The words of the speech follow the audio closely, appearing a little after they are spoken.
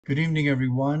Good evening,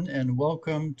 everyone, and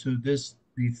welcome to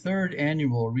the third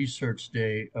annual Research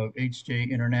Day of HJ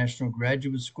International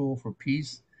Graduate School for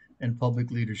Peace and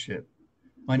Public Leadership.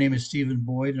 My name is Stephen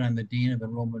Boyd, and I'm the Dean of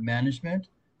Enrollment Management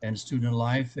and Student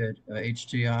Life at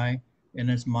HJI. And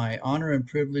it's my honor and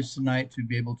privilege tonight to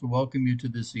be able to welcome you to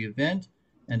this event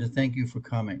and to thank you for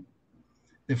coming.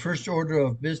 The first order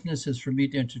of business is for me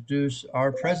to introduce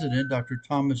our president, Dr.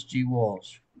 Thomas G.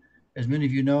 Walsh. As many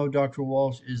of you know, Dr.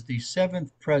 Walsh is the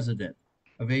seventh president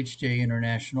of HJ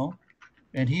International,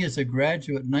 and he is a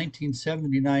graduate,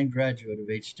 1979 graduate of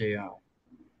HJI.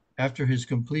 After his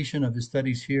completion of his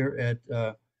studies here at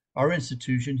our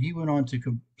institution, he went on to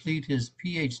complete his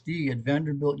PhD at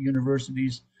Vanderbilt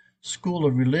University's School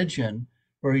of Religion,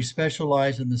 where he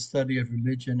specialized in the study of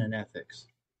religion and ethics.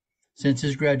 Since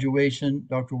his graduation,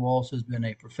 Dr. Walsh has been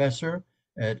a professor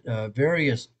at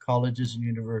various colleges and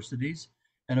universities,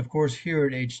 and of course here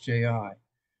at HJI.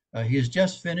 He is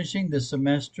just finishing this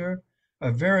semester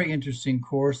a very interesting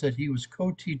course that he was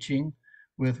co-teaching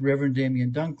with Reverend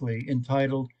Damian Dunkley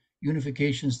entitled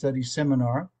Unification Studies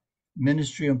Seminar,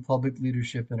 Ministry and Public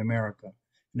Leadership in America.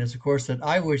 And it's a course that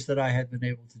I wish that I had been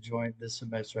able to join this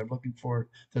semester. I'm looking forward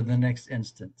to the next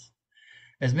instance.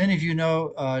 As many of you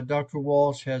know, Dr.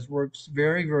 Walsh has worked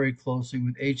very, very closely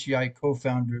with HEI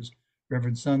co-founders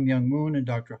Reverend Sun Myung Moon and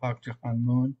Dr. Hak Jahan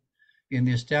Moon in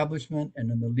the establishment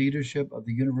and in the leadership of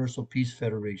the Universal Peace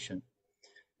Federation.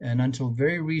 And until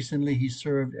very recently, he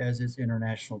served as its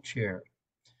international chair.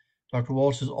 Dr.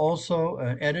 Walsh is also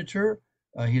an editor.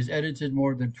 He has edited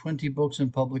more than 20 books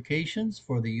and publications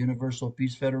for the Universal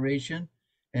Peace Federation,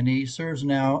 and he serves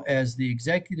now as the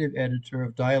executive editor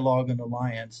of Dialogue and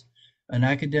Alliance, an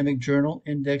academic journal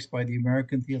indexed by the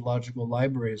American Theological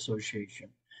Library Association.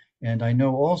 And I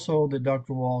know also that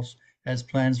Dr. Walsh has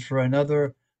plans for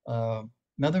another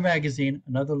magazine,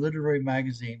 another literary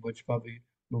magazine, which probably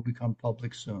will become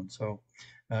public soon. So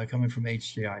coming from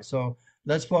HJI. So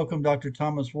let's welcome Dr.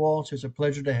 Thomas Walsh. It's a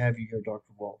pleasure to have you here,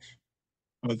 Dr. Walsh.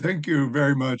 Well, thank you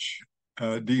very much,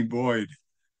 Dean Boyd,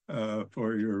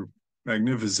 for your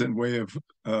magnificent way of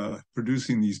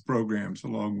producing these programs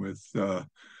along with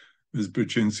Ms.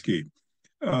 Buczynski,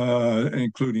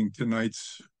 including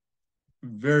tonight's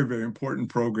very, very important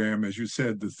program. As you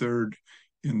said, the third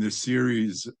in this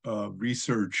series of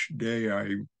Research Day.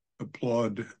 I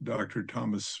applaud Dr.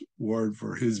 Thomas Ward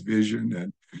for his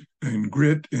vision and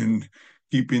grit in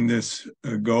keeping this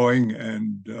going.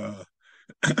 And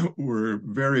we're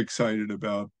very excited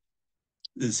about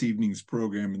this evening's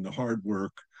program and the hard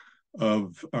work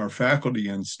of our faculty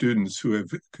and students who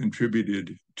have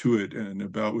contributed to it and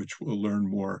about which we'll learn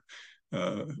more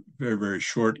very, very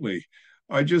shortly.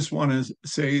 I just want to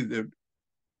say that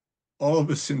all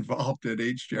of us involved at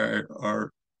HGI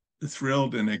are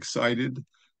thrilled and excited.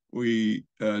 We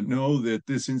know that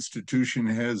this institution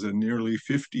has a nearly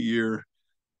 50-year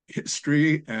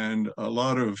history, and a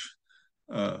lot of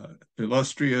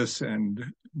illustrious and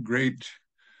great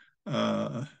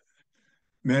men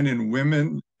and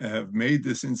women have made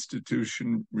this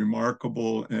institution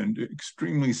remarkable and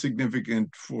extremely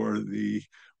significant for the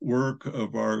work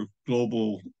of our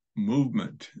global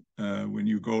movement. When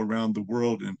you go around the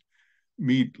world and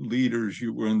meet leaders,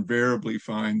 you will invariably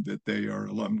find that they are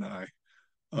alumni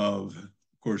of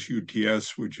course,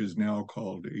 UTS, which is now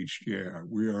called HGI.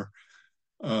 We are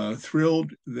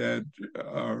thrilled that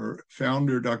our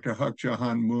founder, Dr. Hak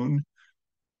Jahan Moon,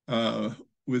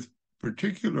 with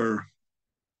particular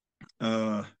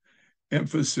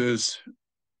emphasis,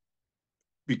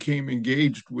 became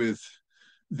engaged with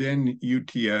then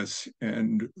UTS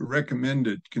and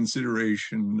recommended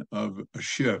consideration of a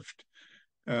shift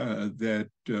that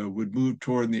would move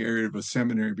toward the area of a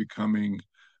seminary becoming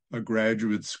a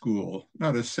graduate school,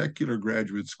 not a secular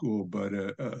graduate school, but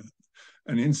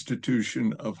an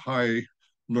institution of high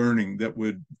learning that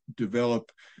would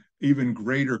develop even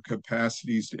greater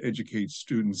capacities to educate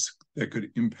students that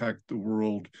could impact the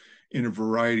world in a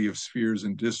variety of spheres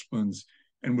and disciplines,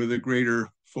 and with a greater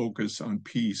focus on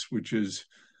peace, which is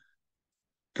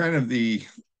kind of the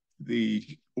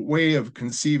way of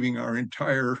conceiving our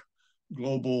entire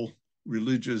global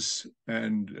religious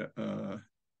and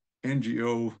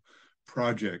NGO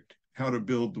project, how to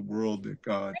build the world that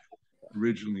God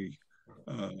originally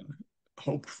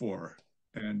hoped for,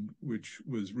 and which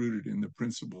was rooted in the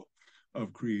principle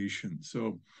of creation.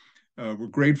 So we're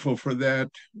grateful for that.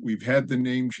 We've had the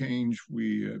name change.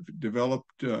 We have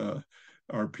developed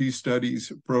our Peace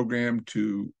Studies program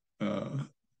to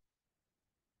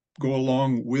go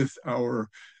along with our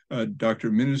Doctor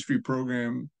of Ministry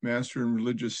program, Master in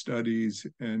Religious Studies,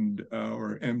 and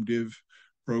our MDiv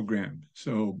program.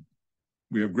 So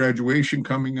We have graduation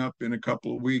coming up in a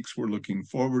couple of weeks. We're looking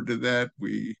forward to that.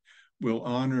 We will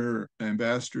honor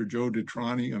Ambassador Joe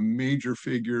Detrani, a major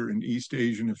figure in East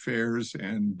Asian affairs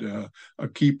and a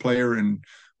key player in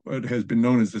what has been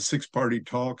known as the six-party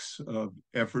talks of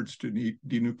efforts to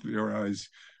denuclearize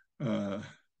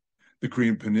the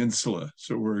Korean Peninsula.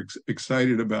 So we're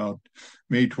excited about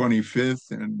May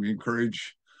 25th, and we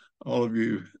encourage all of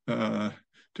you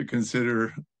to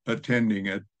consider attending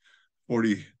at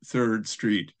 43rd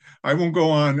Street. I won't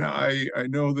go on. I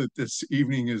know that this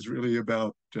evening is really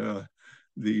about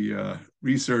the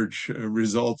research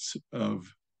results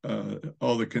of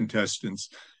all the contestants.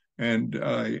 And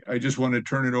I just want to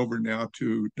turn it over now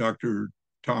to Dr.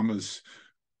 Thomas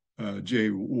J.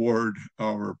 Ward,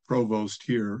 our provost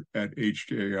here at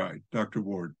HJI. Dr.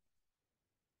 Ward.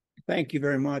 Thank you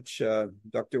very much,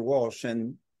 Dr. Walsh.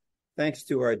 And thanks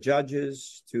to our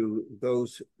judges, to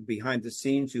those behind the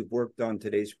scenes who've worked on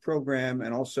today's program,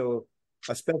 and also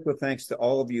a special thanks to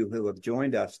all of you who have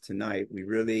joined us tonight. We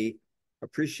really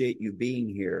appreciate you being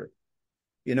here.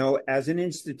 You know, as an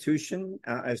institution,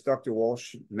 as Dr.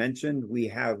 Walsh mentioned,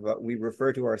 we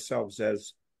refer to ourselves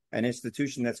as an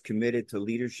institution that's committed to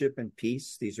leadership and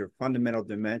peace. These are fundamental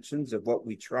dimensions of what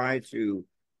we try to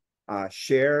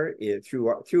share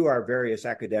through our various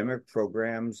academic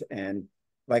programs and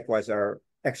likewise our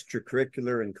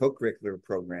extracurricular and co-curricular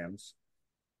programs.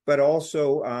 But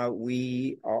also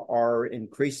we are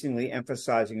increasingly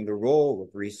emphasizing the role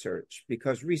of research,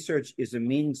 because research is a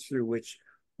means through which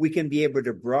we can be able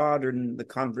to broaden the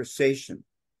conversation,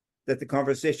 that the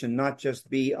conversation not just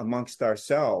be amongst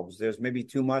ourselves. There's maybe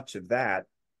too much of that,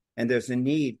 and there's a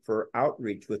need for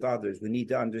outreach with others. We need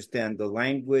to understand the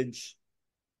language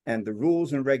and the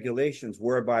rules and regulations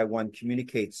whereby one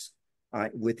communicates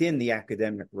within the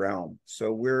academic realm.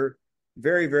 So we're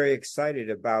very, very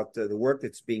excited about the work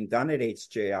that's being done at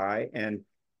HJI, and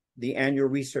the annual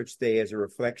research day is a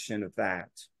reflection of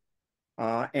that.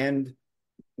 And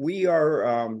we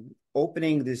are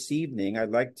opening this evening.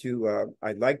 I'd like to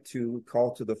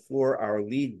call to the floor our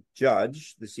lead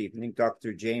judge this evening,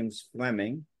 Dr. James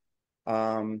Fleming.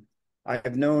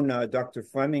 I've known Dr.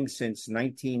 Fleming since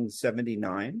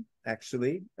 1979,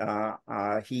 actually.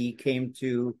 He came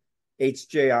to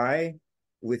HJI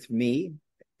with me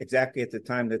exactly at the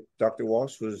time that Dr.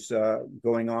 Walsh was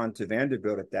going on to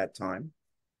Vanderbilt at that time.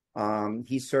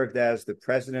 He served as the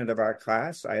president of our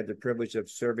class. I had the privilege of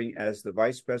serving as the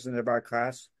vice president of our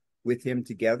class with him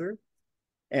together.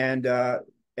 And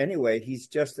anyway, he's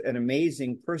just an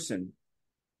amazing person.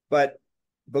 But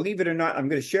believe it or not, I'm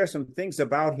going to share some things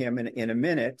about him in a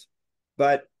minute.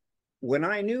 But when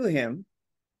I knew him,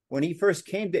 when he first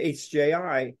came to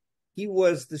HJI, he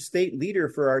was the state leader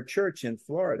for our church in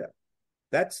Florida.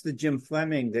 That's the Jim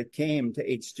Fleming that came to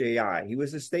HJI. He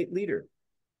was a state leader.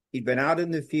 He'd been out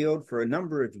in the field for a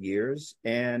number of years,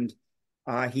 and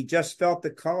he just felt the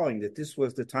calling that this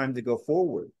was the time to go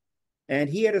forward. And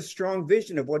he had a strong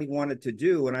vision of what he wanted to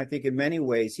do. And I think in many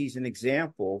ways, he's an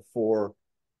example for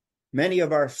many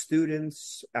of our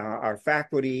students, our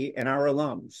faculty, and our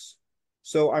alums.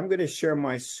 So I'm going to share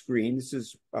my screen.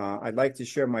 I'd like to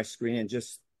share my screen and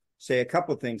just say a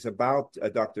couple of things about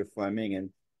Dr. Fleming. And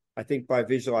I think by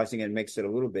visualizing it makes it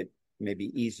a little bit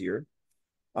maybe easier.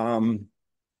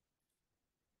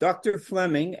 Dr.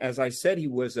 Fleming, as I said, he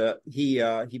was a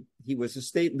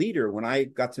state leader when I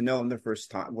got to know him the first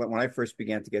time, when I first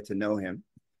began to get to know him.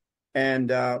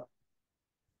 And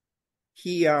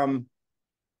he had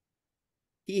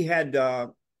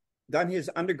done his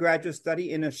undergraduate study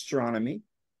in astronomy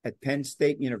at Penn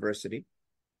State University.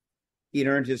 He'd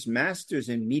earned his master's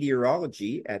in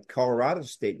meteorology at Colorado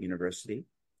State University.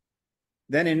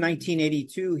 Then in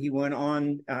 1982, he went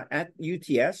on at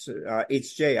UTS,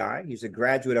 HJI. He's a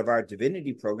graduate of our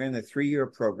divinity program, the 3-year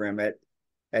program at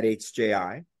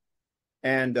HJI.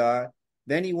 And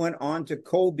then he went on to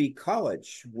Colby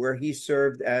College, where he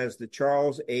served as the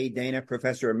Charles A. Dana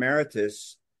Professor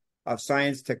Emeritus of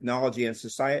Science, Technology, and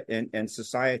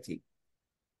Society.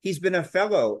 He's been a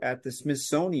fellow at the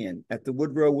Smithsonian, at the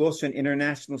Woodrow Wilson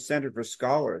International Center for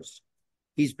Scholars.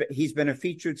 He's been a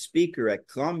featured speaker at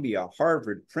Columbia,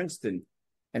 Harvard, Princeton,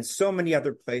 and so many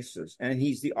other places. And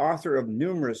he's the author of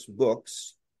numerous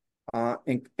books,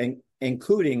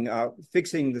 including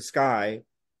Fixing the Sky,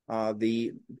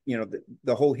 the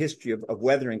whole history of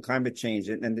weather and climate change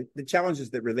and the challenges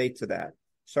that relate to that.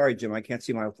 Sorry, Jim, I can't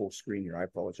see my full screen here. I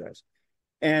apologize.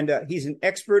 And he's an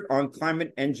expert on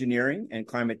climate engineering and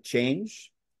climate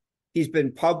change. He's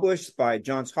been published by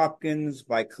Johns Hopkins,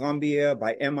 by Columbia,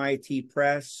 by MIT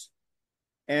Press.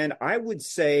 And I would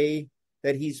say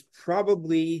that he's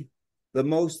probably the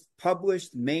most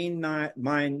published mainline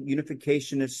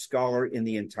unificationist scholar in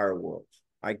the entire world.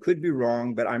 I could be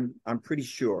wrong, but I'm pretty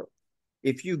sure.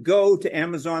 If you go to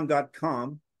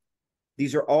Amazon.com,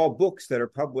 these are all books that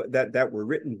are that were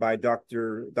written by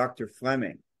Dr.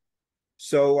 Fleming.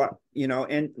 So,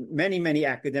 and many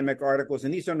academic articles,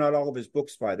 and these are not all of his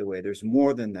books, by the way. There's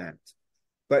more than that.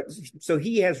 But so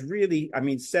he has really,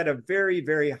 set a very,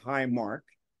 very high mark.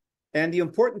 And the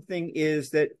important thing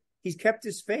is that he's kept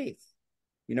his faith.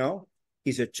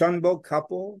 He's a Chunbo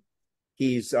couple.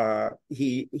 He's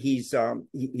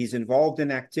involved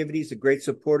in activities, a great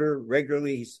supporter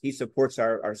regularly. He supports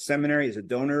our seminary as a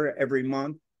donor every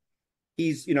month.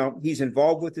 He's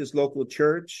involved with his local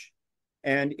church.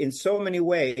 And in so many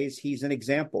ways, he's an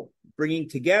example, bringing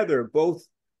together both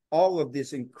all of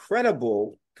this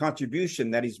incredible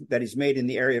contribution that he's made in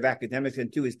the area of academics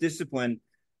and to his discipline,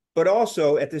 but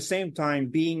also at the same time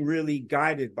being really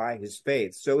guided by his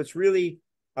faith. So it's really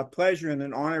a pleasure and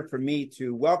an honor for me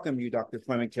to welcome you, Dr.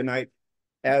 Fleming, tonight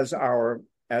as our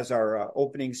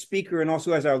opening speaker and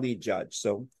also as our lead judge.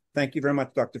 So thank you very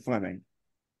much, Dr. Fleming.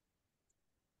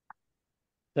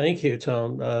 Thank you,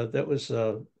 Tom. That was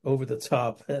over the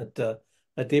top, and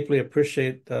I deeply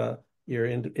appreciate your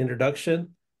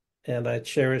introduction, and I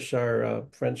cherish our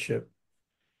friendship.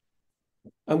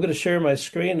 I'm going to share my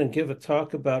screen and give a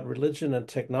talk about religion and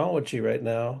technology right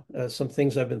now, some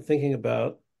things I've been thinking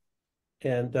about.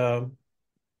 And I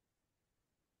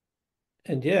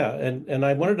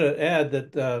wanted to add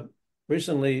that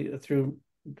recently, through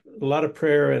a lot of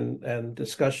prayer and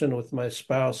discussion with my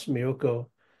spouse, Miyoko,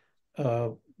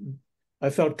 I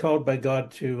felt called by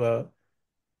God to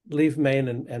leave Maine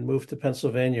and move to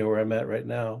Pennsylvania, where I'm at right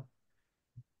now.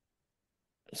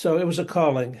 So it was a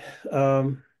calling.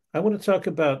 I want to talk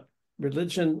about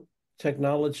religion,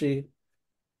 technology,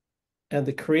 and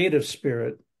the creative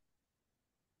spirit.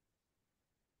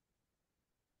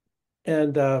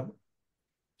 And I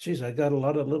got a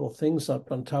lot of little things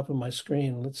up on top of my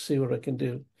screen. Let's see what I can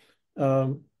do.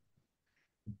 I'm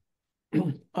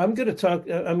going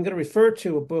to refer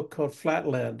to a book called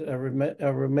Flatland, a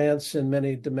Romance in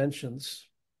Many Dimensions.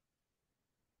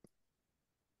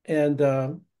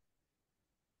 And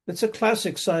it's a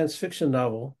classic science fiction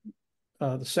novel.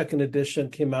 The second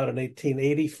edition came out in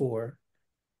 1884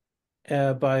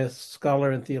 by a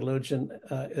scholar and theologian,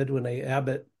 Edwin A.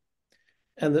 Abbott.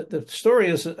 And the story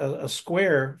is a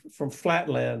square from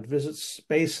Flatland visits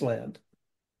Spaceland,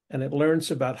 and it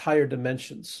learns about higher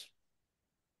dimensions.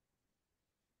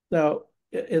 Now,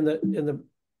 in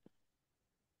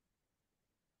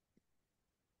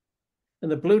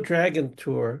the Blue Dragon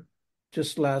tour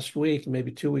just last week,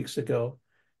 maybe 2 weeks ago,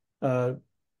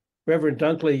 Reverend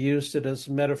Dunkley used it as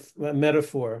a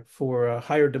metaphor for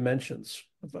higher dimensions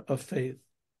of faith.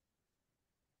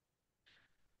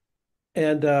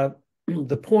 And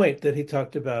the point that he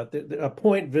talked about, a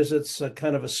point visits a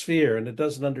kind of a sphere, and it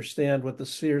doesn't understand what the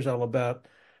sphere is all about.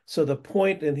 So the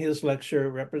point in his lecture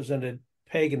represented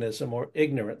paganism or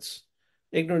ignorance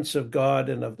of God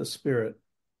and of the spirit.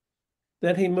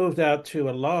 Then he moved out to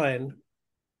a line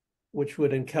which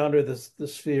would encounter the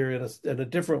sphere in a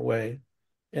different way,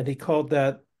 and he called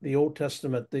that the Old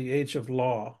Testament, the age of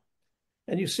law.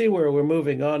 And you see where we're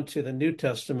moving on to the New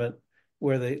Testament,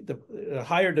 where the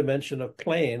higher dimension of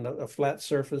plane, a flat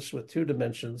surface with 2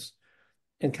 dimensions,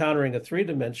 encountering a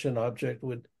 3-dimension object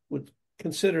would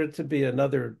consider it to be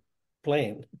another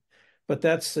plane. But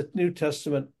that's the New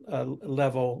Testament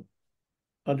level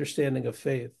understanding of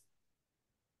faith.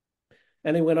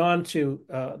 And he went on to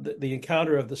the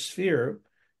encounter of the sphere,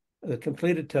 the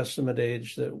completed Testament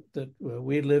age that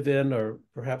we live in, or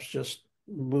perhaps just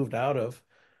moved out of,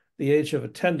 the age of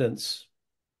attendance.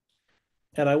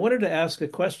 And I wanted to ask a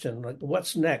question, like,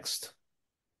 what's next?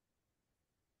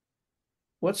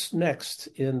 What's next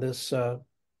in this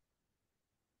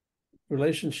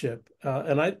relationship?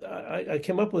 And I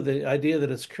came up with the idea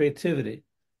that it's creativity,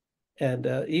 and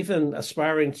even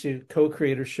aspiring to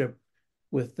co-creatorship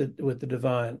with the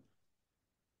divine.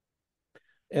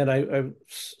 And I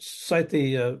cite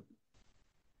the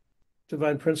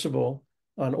divine principle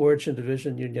on origin,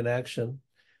 division, union, action.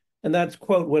 And that's,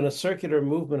 quote, when a circular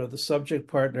movement of the subject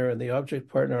partner and the object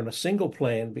partner on a single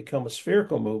plane become a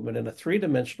spherical movement in a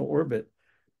 3-dimensional orbit,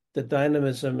 the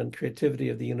dynamism and creativity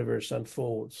of the universe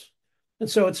unfolds. And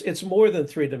so it's more than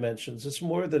 3 dimensions. It's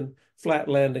more than flat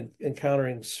land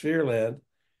encountering sphere land.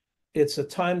 It's a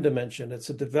time dimension. It's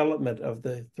a development of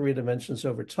the 3 dimensions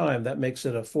over time. That makes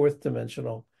it a 4th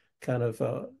dimensional kind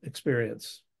of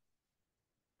experience.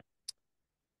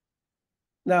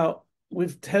 Now,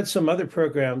 we've had some other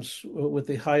programs with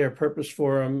the Higher Purpose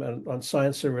Forum and on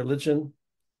science and religion.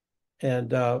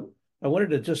 And I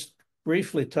wanted to just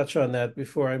briefly touch on that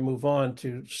before I move on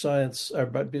to science, or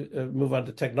move on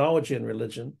to technology and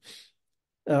religion.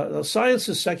 Science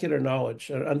is secular knowledge,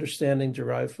 an understanding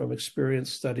derived from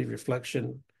experience, study,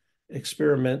 reflection,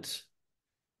 experiment,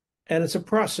 and it's a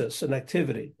process, an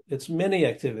activity. It's many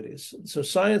activities. So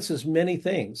science is many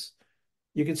things.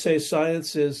 You could say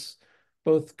science is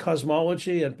both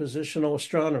cosmology and positional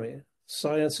astronomy.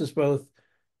 Science is both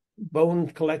bone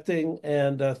collecting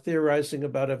and theorizing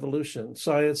about evolution.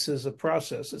 Science is a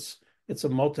process. It's a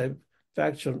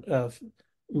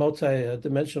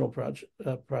multi-dimensional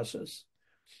process.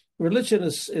 Religion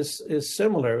is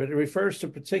similar. It refers to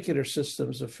particular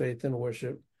systems of faith and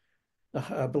worship,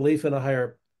 a belief in a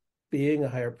higher being, a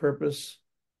higher purpose,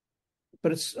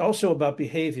 but it's also about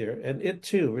behavior. And it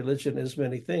too, religion is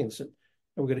many things. And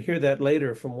we're going to hear that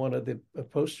later from one of the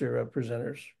poster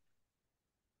presenters.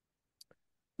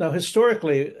 Now,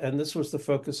 historically, and this was the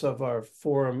focus of our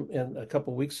forum a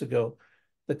couple of weeks ago,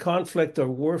 the conflict or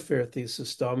warfare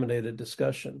thesis dominated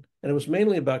discussion. And it was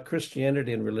mainly about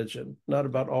Christianity and religion, not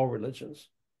about all religions.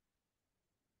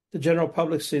 The general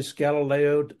public sees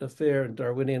Galileo affair and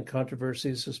Darwinian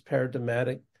controversies as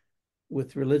paradigmatic,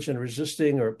 with religion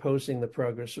resisting or opposing the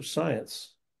progress of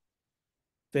science.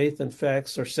 Faith and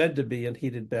facts are said to be in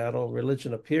heated battle.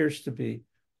 Religion appears to be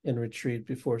in retreat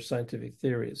before scientific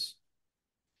theories.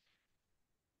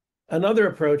 Another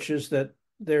approach is that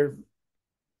they're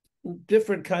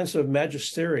different kinds of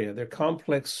magisteria. They're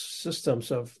complex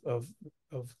systems of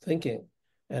thinking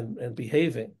and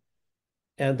behaving.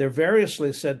 And they're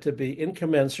variously said to be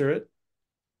incommensurate,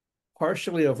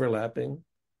 partially overlapping,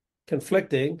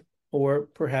 conflicting, or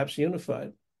perhaps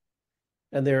unified.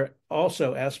 And there are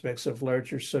also aspects of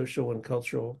larger social and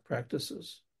cultural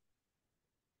practices.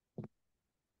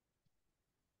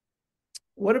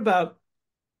 What about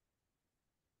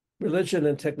religion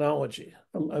and technology?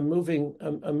 I'm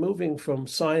moving from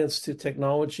science to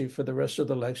technology for the rest of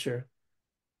the lecture.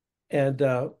 And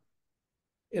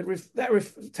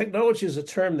technology is a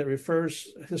term that refers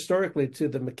historically to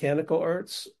the mechanical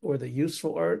arts or the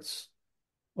useful arts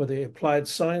or the applied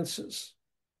sciences.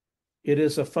 It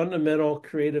is a fundamental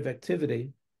creative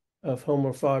activity of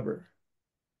Homo Faber,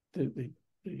 the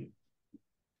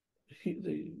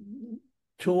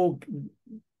tool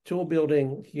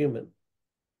building human.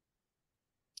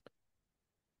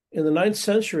 In the 9th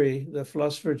century, the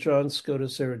philosopher John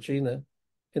Scotus Erigena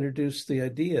introduced the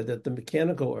idea that the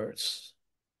mechanical arts,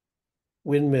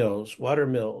 windmills, water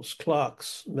mills,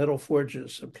 clocks, metal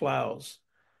forges, and plows,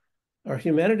 are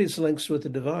humanity's links with the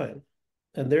divine,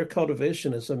 and their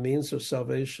cultivation is a means of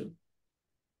salvation.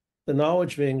 The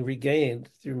knowledge being regained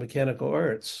through mechanical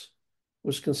arts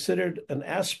was considered an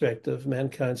aspect of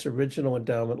mankind's original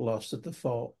endowment lost at the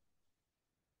fall.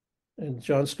 And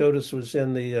John Scotus was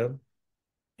in the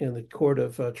court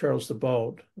of Charles the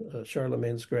Bald,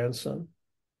 Charlemagne's grandson.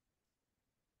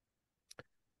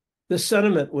 This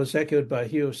sentiment was echoed by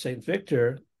Hugh of St.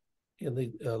 Victor in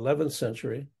the 11th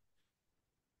century.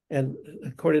 And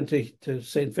according to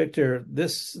St. Victor,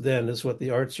 this then is what the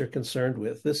arts are concerned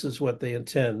with. This is what they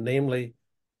intend, namely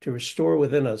to restore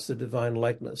within us the divine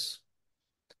likeness.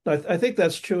 Now, I think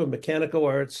that's true of mechanical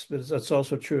arts, but that's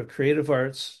also true of creative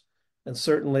arts. And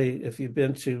certainly if you've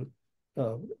been to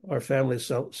our family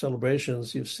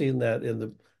celebrations, you've seen that in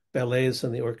the ballets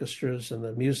and the orchestras and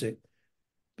the music.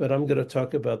 But I'm going to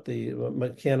talk about the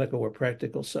mechanical or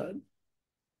practical side.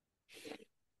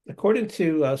 According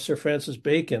to Sir Francis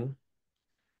Bacon,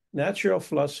 natural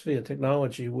philosophy and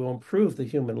technology will improve the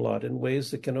human lot in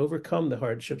ways that can overcome the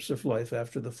hardships of life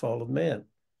after the fall of man.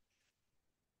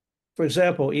 For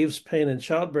example, Eve's pain in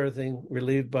childbirthing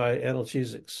relieved by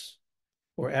analgesics,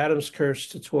 or Adam's curse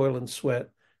to toil and sweat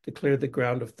to clear the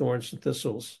ground of thorns and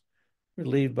thistles,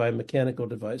 relieved by mechanical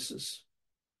devices.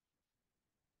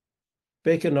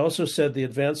 Bacon also said the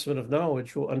advancement of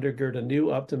knowledge will undergird a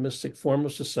new optimistic form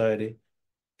of society,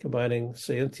 combining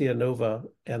Scientia Nova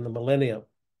and the millennium.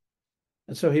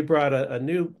 And so he brought a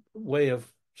new way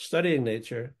of studying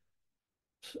nature.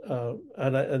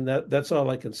 And that's all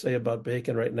I can say about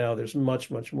Bacon right now. There's much,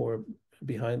 much more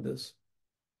behind this.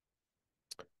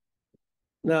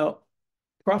 Now,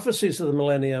 prophecies of the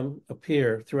millennium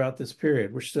appear throughout this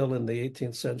period. We're still in the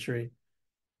 18th century.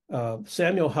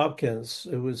 Samuel Hopkins,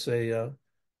 who was a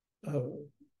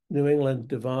New England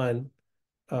divine,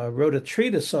 wrote a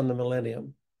treatise on the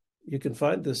millennium. You can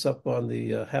find this up on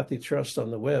the Hathi Trust on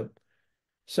the web,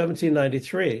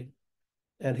 1793.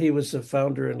 And he was the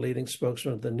founder and leading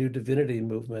spokesman of the New Divinity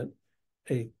movement,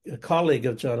 a colleague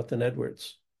of Jonathan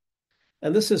Edwards.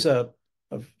 And this is a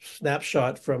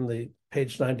snapshot from the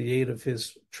page 98 of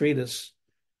his treatise.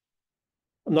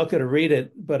 I'm not going to read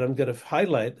it, but I'm going to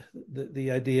highlight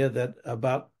the idea that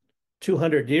about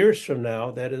 200 years from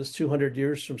now, that is 200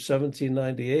 years from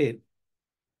 1798,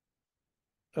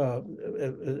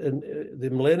 and the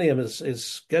millennium is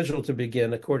scheduled to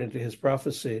begin according to his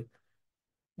prophecy.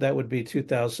 That would be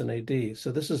 2000 AD.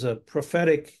 So this is a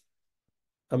prophetic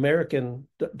American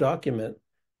document,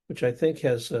 which I think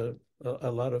has a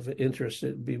lot of interest.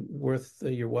 It'd be worth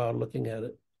your while looking at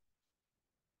it.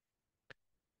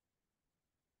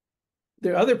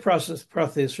 There are other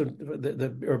prophecies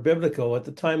that are biblical. At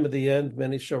the time of the end,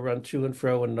 many shall run to and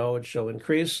fro, and knowledge shall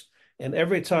increase. And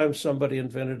every time somebody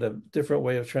invented a different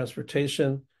way of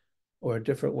transportation or a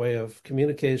different way of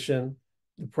communication,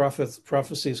 the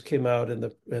prophecies came out in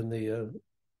the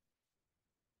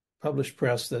published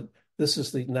press that this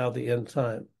is now the end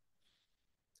time.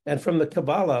 And from the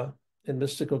Kabbalah in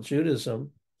mystical Judaism,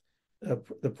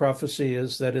 the prophecy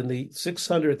is that in the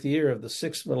 600th year of the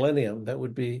sixth millennium, that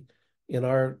would be in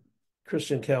our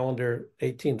Christian calendar,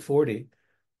 1840,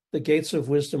 the gates of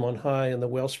wisdom on high and the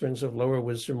well springs of lower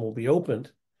wisdom will be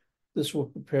opened. This will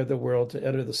prepare the world to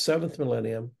enter the seventh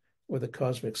millennium, or the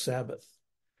cosmic Sabbath.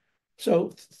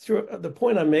 So the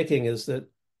point I'm making is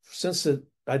that since the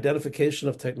identification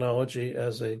of technology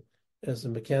as a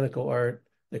mechanical art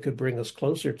that could bring us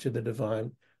closer to the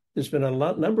divine, there's been a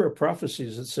number of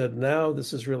prophecies that said now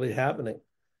this is really happening.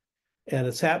 And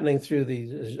it's happening through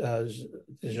the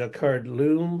Jacquard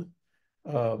loom,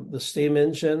 the steam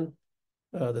engine,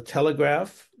 the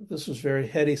telegraph. This was very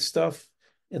heady stuff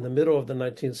in the middle of the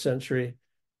 19th century.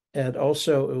 And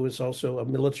also, it was also a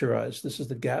militarized. This is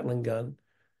the Gatling gun.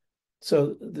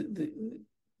 So the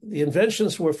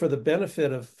inventions were for the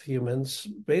benefit of humans,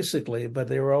 basically, but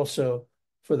they were also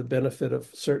for the benefit of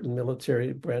certain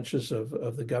military branches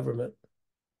of the government.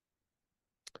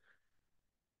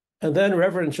 And then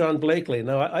Reverend John Blakely.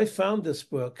 Now, I found this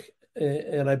book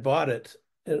and I bought it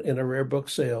in a rare book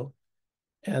sale.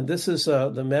 And this is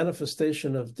the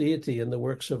manifestation of deity in the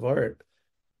works of art.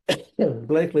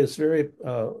 Blakely is very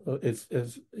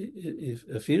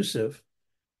effusive.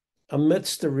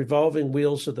 Amidst the revolving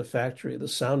wheels of the factory, the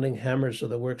sounding hammers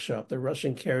of the workshop, the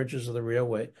rushing carriages of the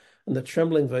railway, and the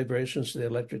trembling vibrations of the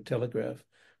electric telegraph,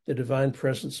 the divine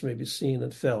presence may be seen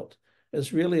and felt,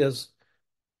 as really as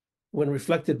when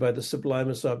reflected by the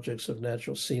sublimest objects of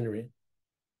natural scenery.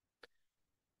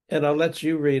 And I'll let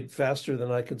you read faster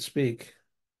than I can speak,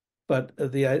 but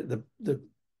the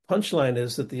punchline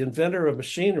is that the inventor of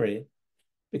machinery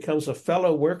becomes a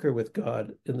fellow worker with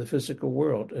God in the physical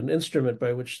world, an instrument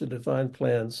by which the divine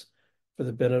plans for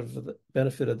the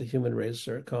benefit of the human race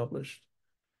are accomplished.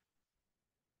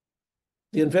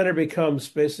 The inventor becomes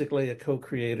basically a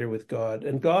co-creator with God,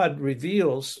 and God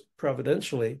reveals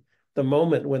providentially the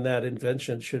moment when that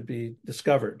invention should be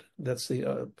discovered. That's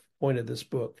the point of this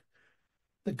book.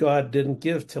 That God didn't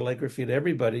give telegraphy to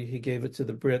everybody. He gave it to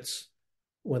the Brits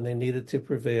when they needed to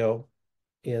prevail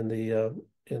in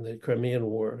the Crimean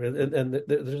War. And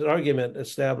there's an argument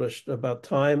established about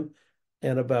time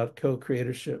and about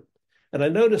co-creatorship. And I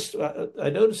noticed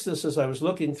this as I was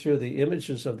looking through the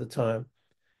images of the time,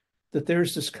 that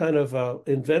there's this kind of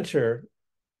inventor.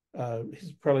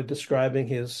 He's probably describing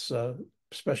his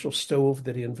special stove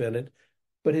that he invented,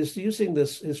 but he's using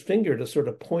his finger to sort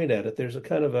of point at it. There's a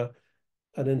kind of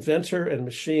an inventor and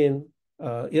machine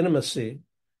intimacy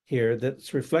here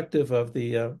that's reflective of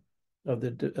the Da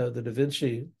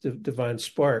Vinci divine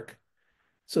spark.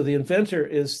 So the inventor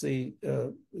is the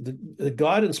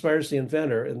God inspires the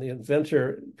inventor, and the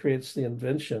inventor creates the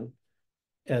invention,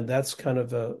 and that's kind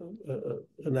of a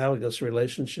analogous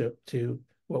relationship to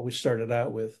what we started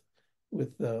out with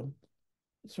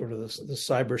sort of the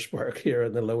cyber spark here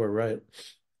in the lower right.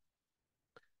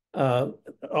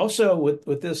 Also,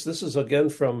 with this is again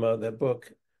from that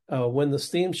book. When the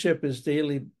steamship is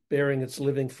daily bearing its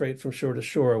living freight from shore to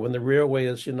shore, when the railway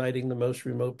is uniting the most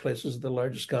remote places of the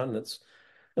largest continents,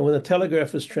 and when the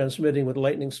telegraph is transmitting with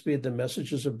lightning speed the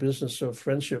messages of business or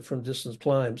friendship from distant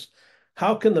climes,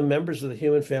 how can the members of the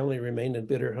human family remain in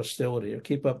bitter hostility or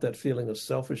keep up that feeling of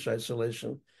selfish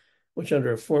isolation, which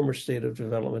under a former state of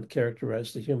development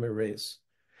characterized the human race?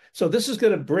 So this is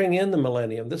going to bring in the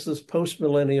millennium. This is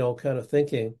post-millennial kind of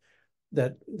thinking,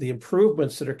 that the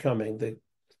improvements that are coming, the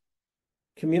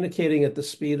communicating at the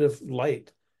speed of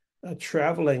light,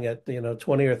 traveling at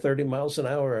 20 or 30 miles an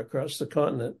hour across the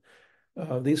continent,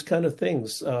 these kind of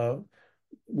things,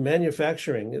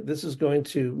 manufacturing. This is going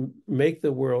to make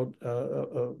the world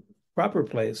a proper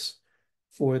place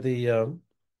for the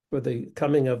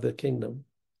coming of the kingdom.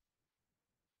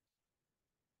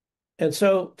 And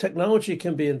so technology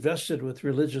can be invested with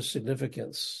religious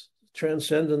significance.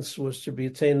 Transcendence was to be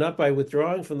attained not by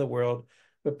withdrawing from the world,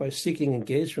 but by seeking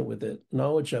engagement with it,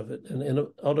 knowledge of it, and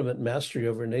ultimate mastery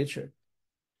over nature.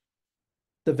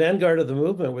 The vanguard of the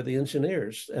movement were the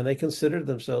engineers, and they considered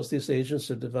themselves these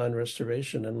agents of divine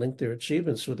restoration and linked their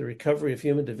achievements with the recovery of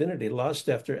human divinity lost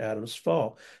after Adam's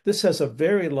fall. This has a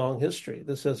very long history.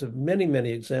 This has many,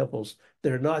 many examples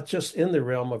that are not just in the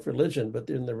realm of religion, but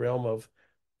in the realm of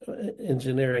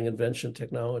engineering, invention,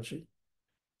 technology.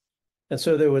 And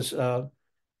so there was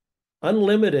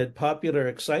unlimited popular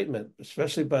excitement,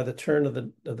 especially by the turn of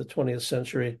the 20th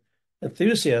century,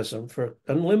 enthusiasm for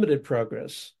unlimited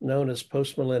progress, known as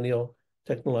postmillennial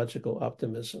technological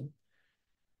optimism.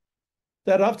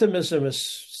 That optimism is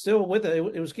still with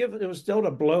it. It was dealt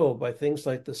a blow by things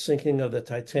like the sinking of the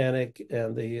Titanic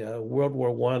and the World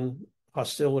War I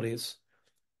hostilities.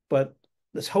 But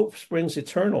this hope springs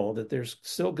eternal that there's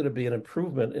still going to be an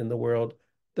improvement in the world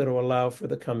that will allow for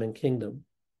the coming kingdom.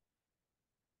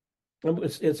 And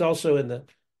it's also in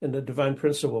the divine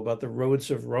principle about the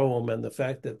roads of Rome and the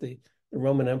fact that the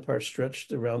Roman Empire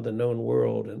stretched around the known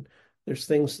world. And there's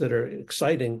things that are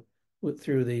exciting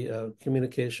through the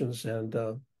communications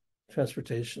and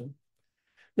transportation.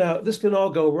 Now, this can all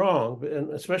go wrong,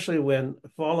 and especially when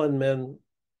fallen men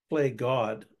play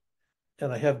God.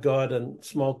 And I have God in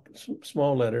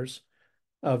small letters.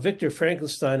 Victor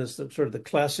Frankenstein is sort of the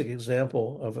classic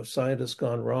example of a scientist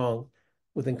gone wrong,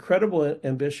 with incredible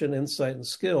ambition, insight, and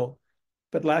skill,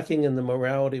 but lacking in the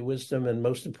morality, wisdom, and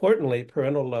most importantly,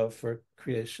 parental love for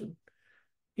creation.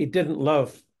 He didn't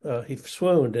love, he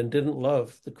swooned and didn't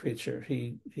love the creature.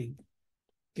 He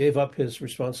gave up his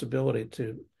responsibility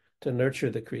to nurture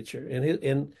the creature.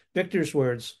 In Victor's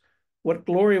words, what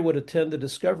glory would attend the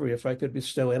discovery if I could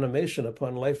bestow animation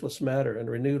upon lifeless matter and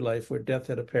renew life where death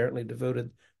had apparently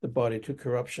devoted the body to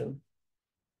corruption?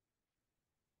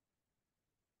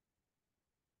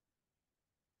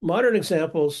 Modern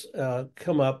examples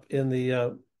come up in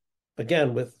the,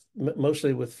 again,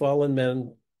 mostly with fallen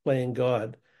men playing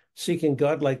God, seeking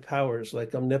godlike powers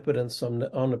like omnipotence,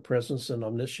 omnipresence, and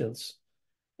omniscience.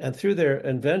 And through their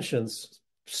inventions,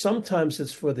 sometimes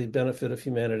it's for the benefit of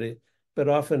humanity, but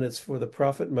often it's for the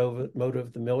profit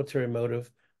motive, the military motive,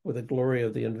 or the glory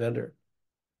of the inventor.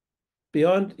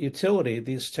 Beyond utility,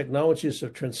 these technologies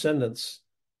of transcendence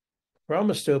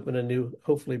promise to open a new,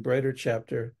 hopefully brighter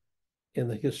chapter in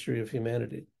the history of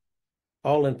humanity,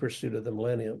 all in pursuit of the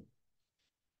millennium.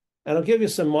 And I'll give you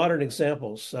some modern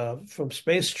examples from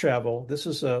space travel. This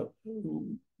is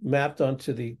mapped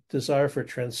onto the desire for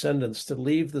transcendence, to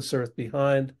leave this earth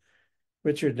behind.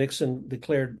 Richard Nixon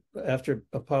declared after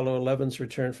Apollo 11's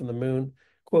return from the moon,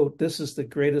 quote, "This is the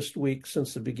greatest week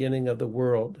since the beginning of the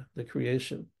world, the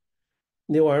creation."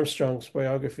 Neil Armstrong's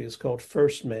biography is called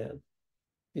First Man.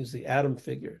 He's the atom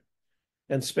figure.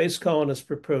 And space colonists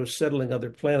propose settling other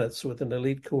planets with an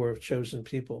elite core of chosen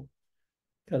people,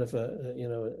 kind of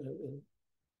a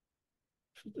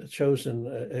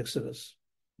chosen exodus.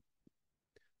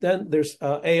 Then there's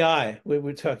AI. We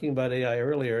were talking about AI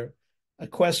earlier. A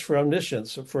quest for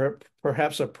omniscience, for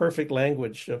perhaps a perfect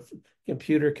language of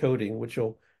computer coding, which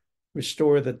will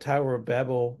restore the Tower of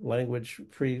Babel language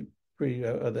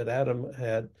that Adam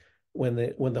had when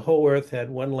the whole earth had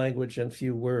one language and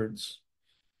few words.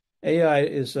 AI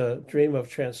is a dream of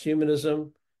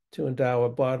transhumanism to endow a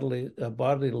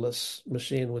bodiless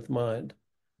machine with mind.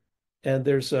 And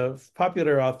there's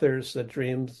popular authors that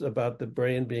dreams about the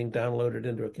brain being downloaded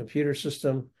into a computer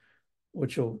system,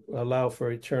 which will allow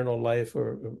for eternal life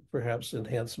or perhaps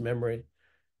enhanced memory.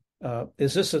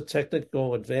 Is this a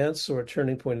technical advance or a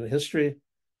turning point in history?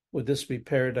 Would this be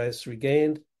paradise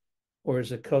regained? Or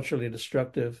is it culturally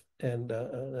destructive and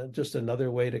just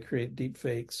another way to create deep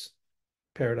fakes?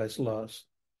 Paradise Lost.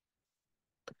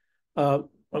 I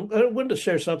wanted to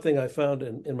share something I found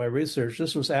in my research.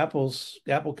 This was Apple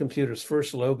Computer's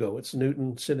first logo. It's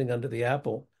Newton sitting under the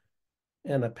apple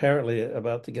and apparently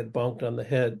about to get bonked on the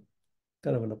head.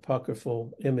 Kind of an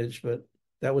apocryphal image, but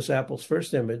that was Apple's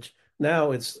first image.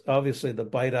 Now it's obviously the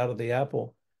bite out of the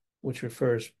apple, which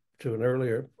refers to an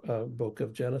earlier book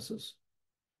of Genesis.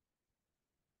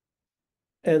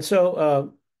 And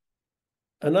so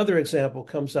another example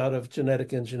comes out of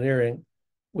genetic engineering,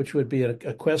 which would be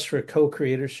a quest for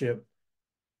co-creatorship.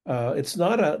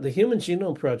 The Human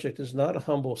Genome Project is not a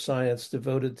humble science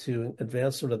devoted to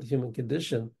advancement of the human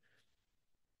condition,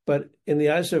 but in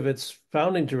the eyes of its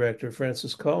founding director,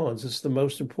 Francis Collins, it's the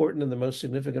most important and the most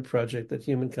significant project that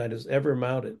humankind has ever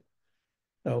mounted.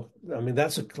 Now, I mean,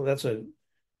 that's a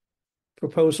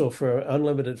proposal for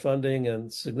unlimited funding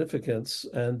and significance.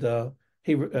 And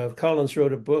Collins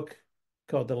wrote a book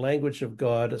called The Language of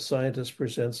God, A Scientist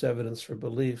Presents Evidence for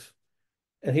Belief.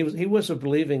 And he was a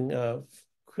believing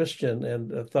Christian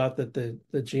and thought that the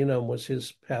genome was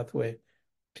his pathway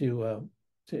to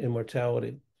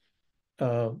immortality,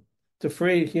 to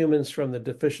free humans from the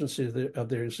deficiency of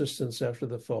their existence after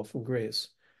the fall from grace.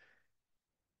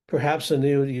 Perhaps a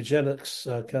new eugenics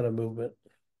kind of movement.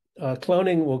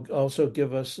 Cloning will also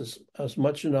give us as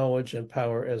much knowledge and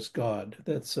power as God.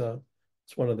 That's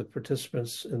it's one of the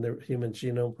participants in the Human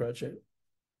Genome Project.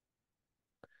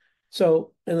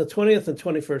 So in the 20th and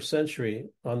 21st century,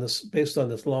 based on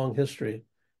this long history,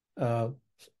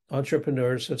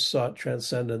 entrepreneurs have sought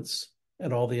transcendence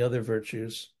and all the other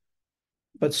virtues.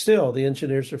 But still, the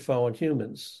engineers are fallen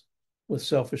humans with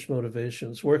selfish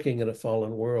motivations, working in a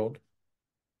fallen world.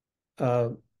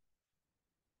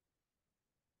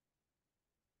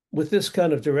 With this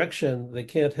kind of direction, they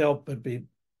can't help but be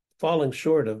falling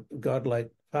short of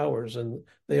godlike powers, and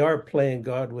they are playing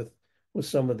God with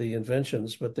some of the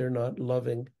inventions, but they're not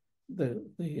loving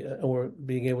or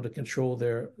being able to control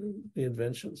the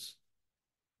inventions.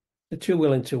 They're too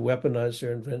willing to weaponize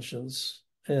their inventions,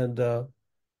 and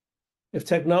if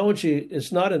technology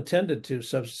is not intended to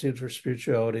substitute for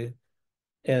spirituality,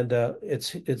 and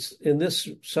it's in this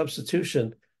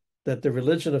substitution that the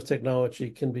religion of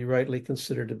technology can be rightly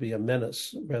considered to be a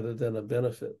menace rather than a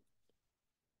benefit.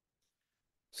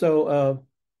 So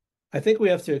I think we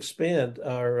have to expand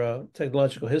our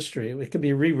technological history. It can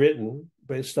be rewritten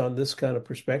based on this kind of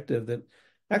perspective that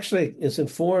actually is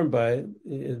informed by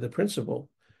the principle.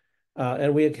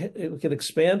 And we can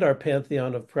expand our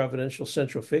pantheon of providential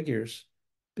central figures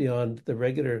beyond the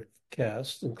regular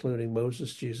cast, including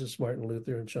Moses, Jesus, Martin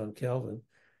Luther, and John Calvin,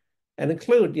 and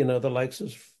include, the likes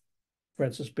of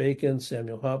Francis Bacon,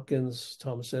 Samuel Hopkins,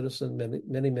 Thomas Edison,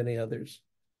 many others.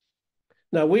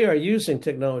 Now, we are using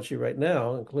technology right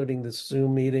now, including this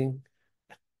Zoom meeting.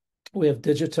 We have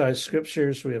digitized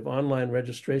scriptures, we have online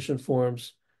registration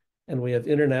forms, and we have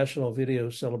international video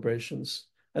celebrations.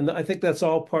 And I think that's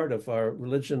all part of our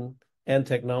religion and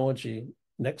technology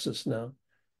nexus now.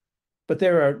 But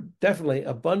there are definitely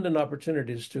abundant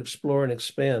opportunities to explore and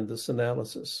expand this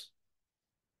analysis.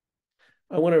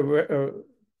 I want to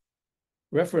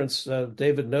reference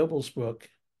David Noble's book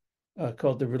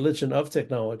called The Religion of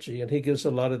Technology, and he gives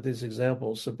a lot of these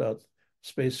examples about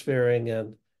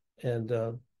spacefaring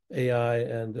and AI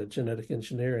and genetic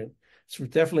engineering. It's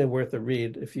definitely worth a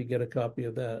read if you get a copy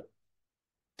of that.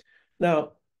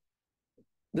 Now,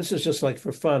 this is just like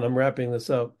for fun. I'm wrapping this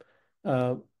up.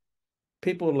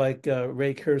 People like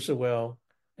Ray Kurzweil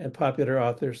and popular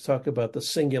authors talk about the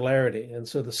singularity. And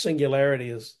so the singularity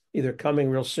is either coming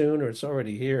real soon or it's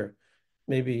already here.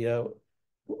 Maybe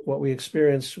what we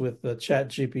experienced with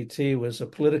ChatGPT was a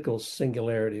political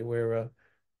singularity where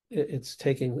it's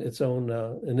taking its own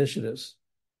initiatives.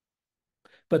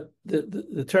 But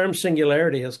the term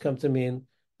singularity has come to mean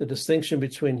the distinction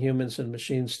between humans and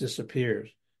machines disappears.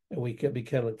 And we can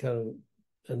become kind of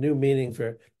a new meaning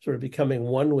for sort of becoming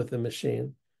one with the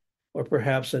machine, or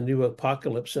perhaps a new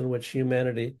apocalypse in which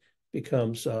humanity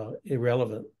becomes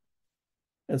irrelevant.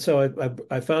 And so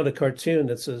I found a cartoon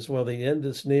that says, well, the end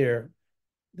is near,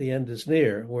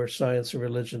 where science and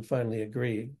religion finally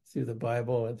agree through the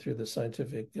Bible and through the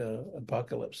scientific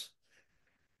apocalypse.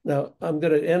 Now, I'm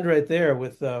going to end right there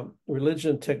with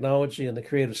religion, technology, and the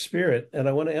creative spirit. And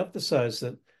I want to emphasize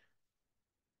that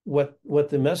what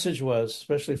the message was,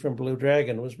 especially from Blue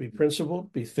Dragon, was be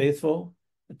principled, be faithful,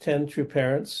 attend true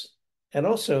parents, and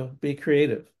also be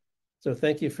creative. So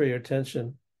thank you for your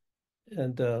attention,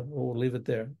 and we'll leave it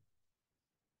there.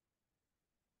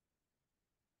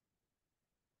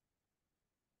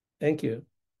 Thank you.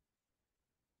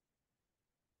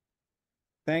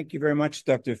 Thank you very much,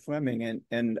 Dr. Fleming.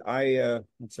 And I,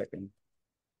 one second.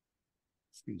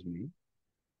 Excuse me.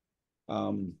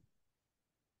 I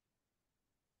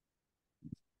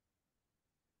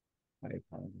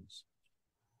apologize.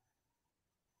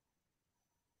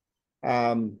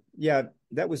 Yeah,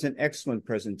 that was an excellent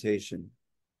presentation.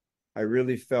 I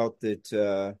really felt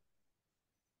that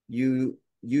you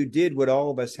did what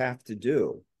all of us have to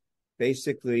do.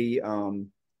 Basically,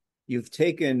 you've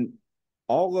taken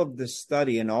all of the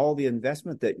study and all the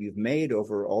investment that you've made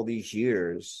over all these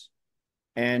years,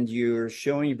 and you're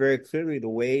showing very clearly the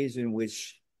ways in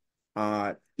which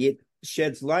it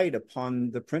sheds light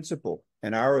upon the principle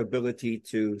and our ability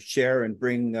to share and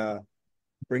bring the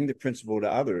principle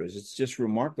to others. It's just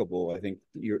remarkable, I think,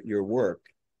 your work.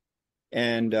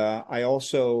 And I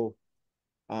also,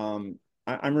 I'm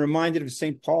reminded of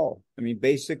St. Paul. I mean,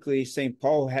 basically, St.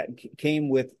 Paul came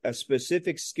with a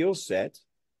specific skill set,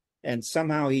 and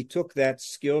somehow he took that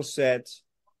skill set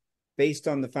based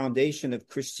on the foundation of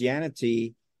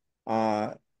Christianity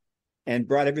and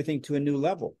brought everything to a new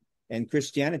level. and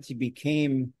Christianity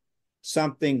became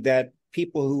something that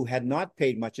people who had not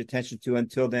paid much attention to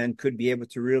until then could be able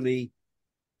to really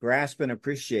grasp and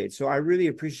appreciate. So I really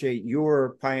appreciate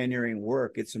your pioneering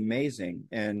work. It's amazing.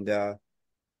 And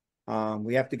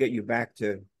we have to get you back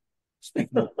to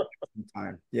speak more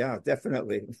time. Yeah,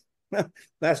 definitely.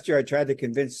 Last year I tried to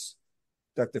convince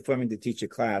Dr. Fleming to teach a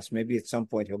class. Maybe at some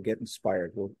point he'll get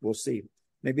inspired. We'll see.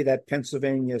 Maybe that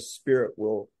Pennsylvania spirit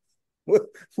will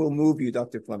move you,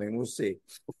 Dr. Fleming. We'll see.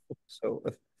 So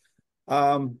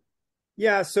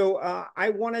yeah, so I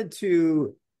wanted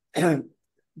to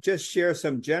just share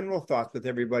some general thoughts with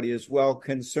everybody as well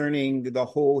concerning the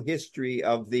whole history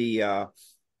of the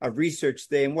of Research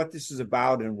Day and what this is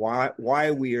about and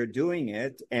why we are doing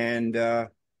it. And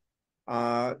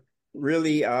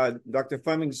really, Dr.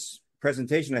 Fleming's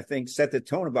presentation, I think, set the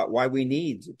tone about why we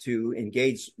need to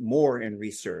engage more in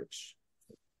research.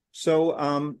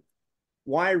 So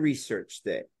why Research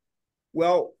Day?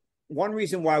 Well, one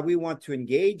reason why we want to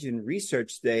engage in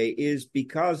Research Day is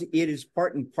because it is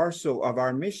part and parcel of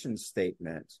our mission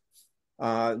statement.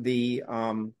 The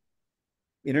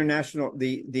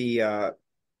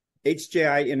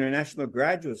HJI International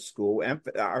Graduate School,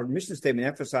 our mission statement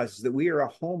emphasizes that we are a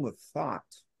home of thought.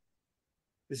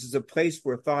 This is a place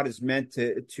where thought is meant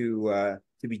to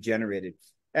be generated.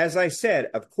 As I said,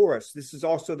 of course, this is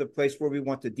also the place where we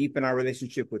want to deepen our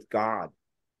relationship with God,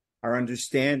 our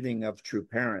understanding of true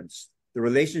parents, the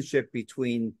relationship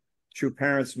between true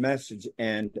parents' message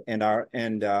and our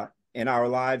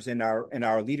lives and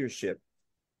our leadership.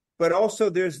 But also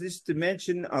there's this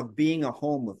dimension of being a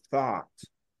home of thought.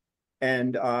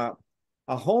 And a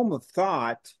home of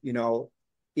thought,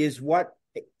 is what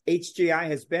HJI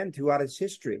has been throughout its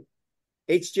history.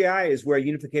 HJI is where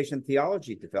unification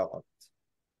theology developed.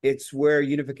 It's where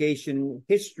unification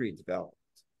history developed.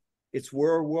 It's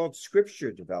where world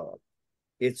scripture developed.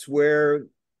 It's where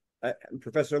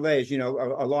Professor Lay, a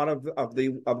lot of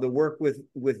the work with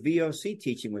VOC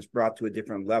teaching was brought to a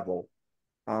different level.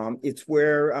 It's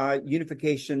where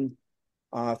unification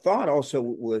thought also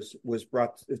was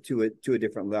brought to a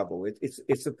different level.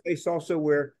 It's a place also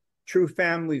where true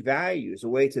family values, a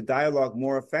way to dialogue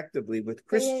more effectively with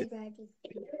Christians.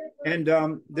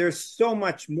 And there's so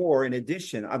much more in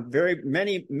addition. Very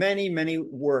many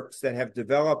works that have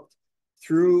developed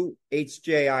through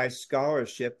HJI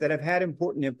scholarship that have had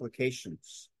important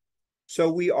implications.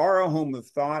 So we are a home of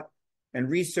thought, and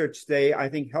Research Day, I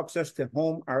think, helps us to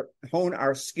hone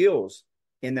our skills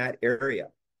in that area.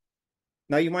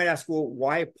 Now you might ask, well,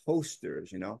 why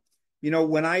posters?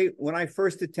 When I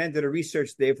first attended a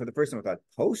Research Day for the first time, I thought,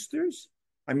 posters?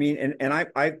 I mean, and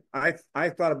I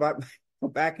thought about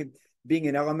back at being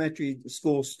an elementary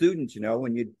school student,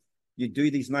 when you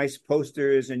do these nice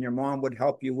posters and your mom would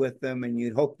help you with them and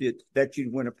you'd hope that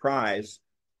you'd win a prize.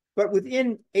 But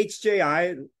within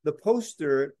HJI, the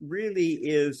poster really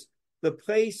is the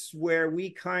place where we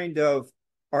kind of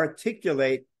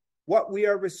articulate what we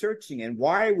are researching and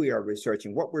why we are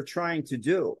researching, what we're trying to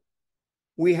do.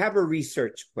 We have a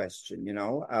research question,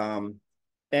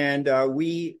 and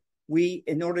we,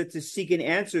 in order to seek an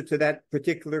answer to that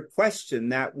particular question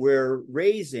that we're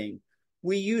raising,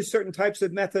 we use certain types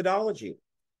of methodology.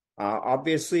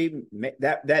 Obviously,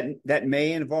 that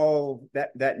may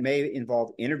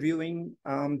involve interviewing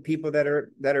people that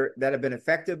have been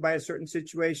affected by a certain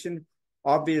situation.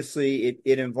 Obviously,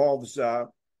 it involves a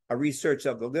research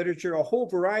of the literature, a whole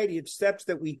variety of steps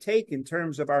that we take in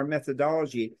terms of our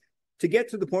methodology to get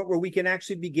to the point where we can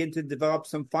actually begin to develop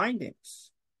some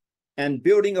findings. And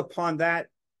building upon that,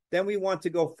 then we want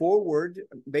to go forward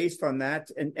based on that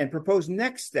and propose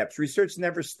next steps. Research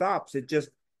never stops. It just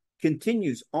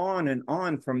continues on and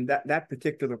on from that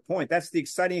particular point. That's the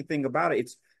exciting thing about it.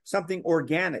 It's something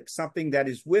organic, something that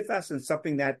is with us and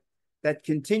something that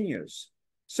continues.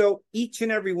 So each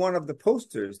and every one of the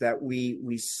posters that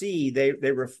we see, they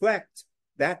reflect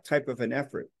that type of an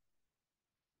effort.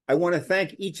 I want to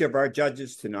thank each of our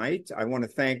judges tonight. I want to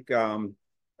thank,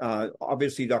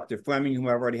 obviously, Dr. Fleming, whom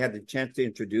I've already had the chance to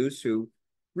introduce, who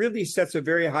really sets a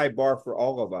very high bar for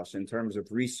all of us in terms of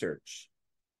research.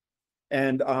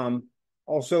 And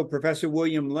also Professor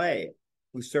William Lay,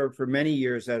 who served for many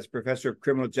years as Professor of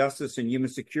Criminal Justice and Human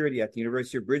Security at the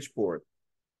University of Bridgeport,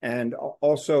 and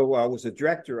also was a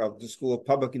director of the School of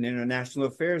Public and International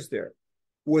Affairs there,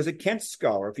 who was a Kent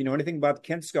Scholar. If you know anything about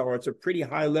Kent Scholar, it's a pretty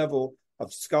high level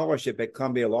of scholarship at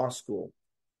Columbia Law School,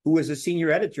 who was a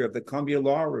senior editor of the Columbia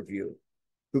Law Review,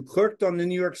 who clerked on the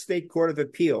New York State Court of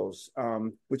Appeals,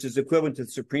 which is equivalent to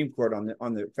the Supreme Court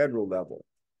on the federal level,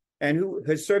 and who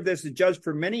has served as a judge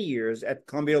for many years at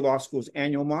Columbia Law School's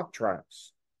annual mock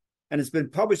trials. and it's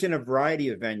been published in a variety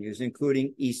of venues,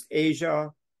 including East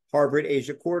Asia, Harvard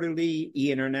Asia Quarterly,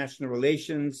 International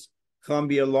Relations,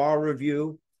 Columbia Law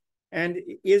Review, and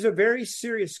is a very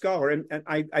serious scholar. And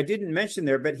I didn't mention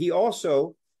there, but he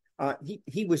also,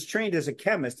 he was trained as a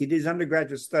chemist. He did his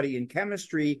undergraduate study in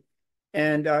chemistry,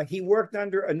 and he worked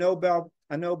under a Nobel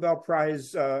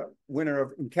Prize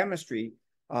winner in chemistry,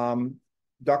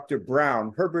 Dr.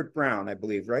 Brown, Herbert Brown, I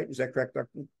believe, right? Is that correct,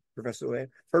 Professor Leah?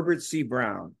 Herbert C.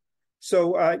 Brown.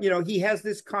 So, he has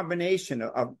this combination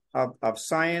of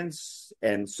science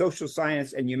and social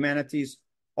science and humanities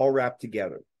all wrapped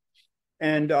together.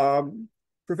 And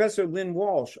Professor Lynn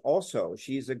Walsh also,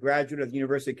 she's a graduate of the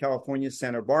University of California,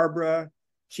 Santa Barbara.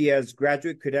 She has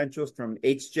graduate credentials from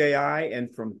HJI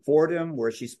and from Fordham,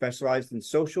 where she specialized in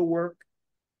social work.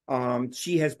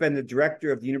 She has been the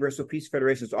director of the Universal Peace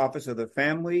Federation's Office of the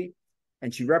Family,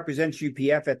 and she represents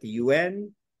UPF at the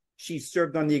UN. She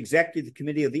served on the executive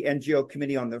committee of the NGO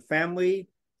Committee on the Family,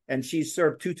 and she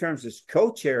served 2 terms as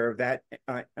co-chair of that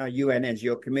UN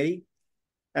NGO committee.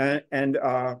 And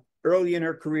early in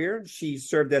her career, she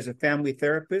served as a family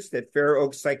therapist at Fair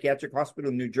Oaks Psychiatric Hospital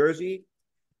in New Jersey,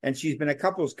 and she's been a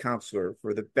couples counselor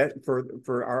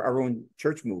for our own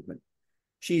church movement.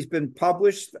 She's been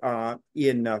published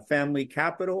in Family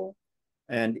Capital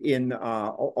and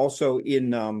also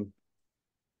in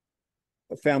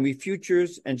Family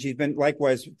Futures, and she's been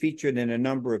likewise featured in a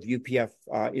number of UPF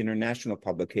international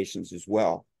publications as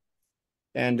well.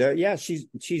 And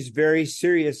she's very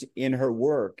serious in her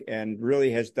work and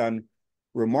really has done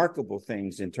remarkable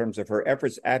things in terms of her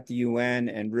efforts at the UN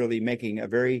and really making a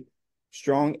very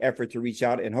strong effort to reach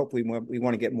out. And hopefully we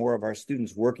want to get more of our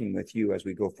students working with you as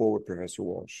we go forward, Professor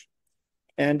Walsh.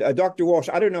 And Dr. Walsh,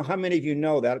 I don't know how many of you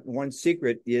know that one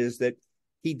secret is that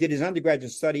he did his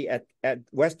undergraduate study at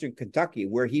Western Kentucky,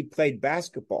 where he played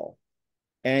basketball.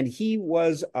 And he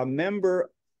was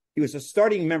a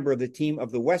starting member of the team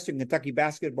of the Western Kentucky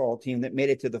basketball team that made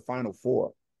it to the Final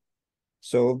Four.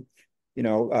 So,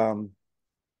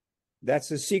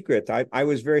 that's a secret. I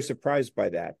was very surprised by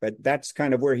that, but that's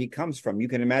kind of where he comes from. You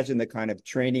can imagine the kind of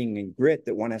training and grit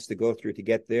that one has to go through to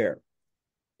get there.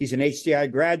 He's an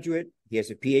HDI graduate. He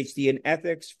has a PhD in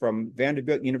ethics from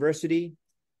Vanderbilt University.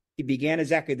 He began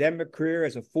his academic career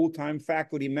as a full-time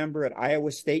faculty member at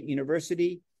Iowa State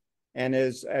University. And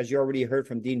as you already heard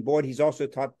from Dean Boyd, he's also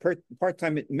taught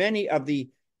part-time at many of the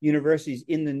universities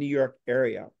in the New York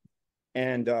area.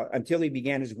 And until he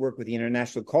began his work with the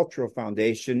International Cultural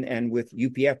Foundation and with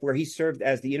UPF, where he served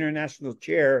as the international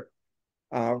chair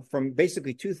from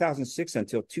basically 2006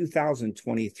 until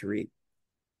 2023.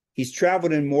 He's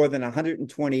traveled in more than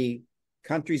 120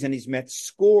 countries, and he's met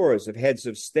scores of heads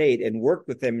of state and worked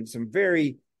with them in some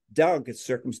very delicate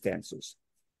circumstances.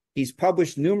 He's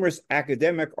published numerous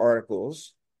academic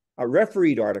articles,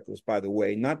 refereed articles, by the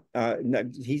way.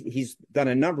 He's done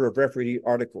a number of refereed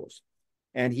articles.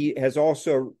 And he has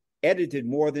also edited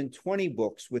more than 20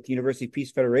 books with the University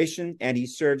Peace Federation, and he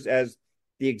serves as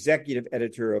the executive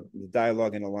editor of the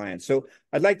Dialogue and Alliance. So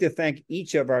I'd like to thank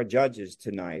each of our judges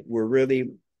tonight. We're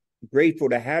really grateful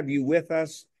to have you with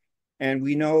us. And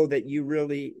we know that you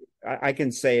really, I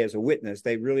can say as a witness,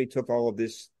 they really took all of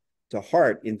this to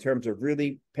heart in terms of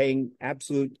really paying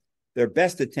their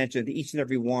best attention to each and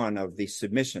every one of the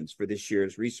submissions for this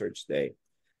year's Research Day.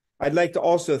 I'd like to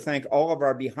also thank all of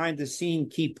our behind-the-scene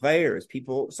key players,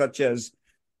 people such as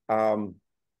Dean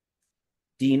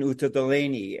Uta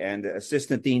Delaney and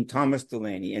Assistant Dean Thomas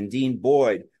Delaney and Dean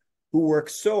Boyd, who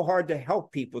work so hard to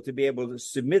help people to be able to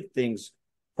submit things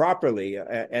properly.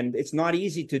 And it's not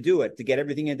easy to do it, to get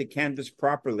everything into Canvas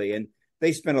properly. And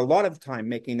they spend a lot of time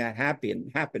making that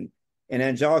happen. And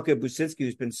Angelica Busitsky,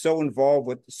 who's been so involved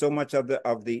with so much of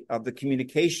the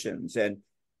communications, and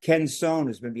Ken Sohn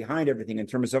has been behind everything in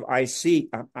terms of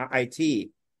IT,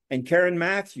 and Karen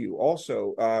Matthew,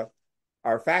 also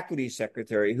our faculty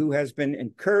secretary, who has been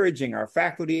encouraging our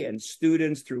faculty and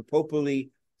students through Populi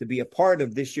to be a part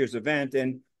of this year's event.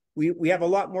 And we have a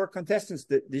lot more contestants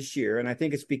this year, and I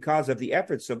think it's because of the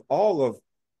efforts of all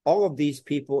of these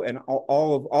people and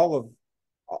all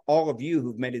of you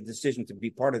who've made a decision to be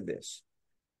part of this.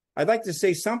 I'd like to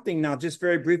say something now, just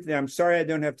very briefly. I'm sorry I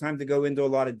don't have time to go into a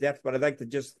lot of depth, but I'd like to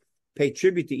just pay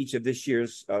tribute to each of this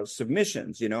year's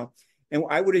submissions, And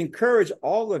I would encourage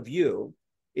all of you,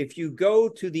 if you go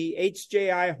to the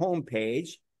HJI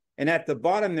homepage, and at the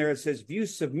bottom there it says View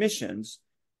Submissions.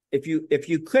 If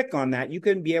you click on that, you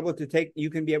can be able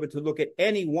to look at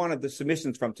any one of the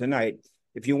submissions from tonight.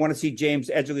 If you want to see James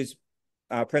Edgerly's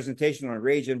presentation on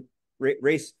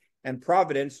race and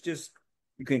providence,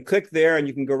 you can click there and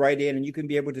you can go right in and you can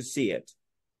be able to see it.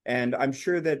 And I'm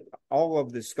sure that all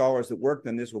of the scholars that worked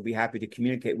on this will be happy to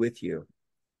communicate with you.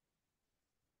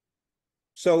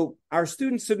 So our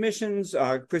student submissions,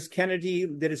 Chris Kennedy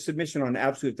did a submission on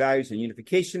absolute values and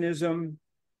unificationism.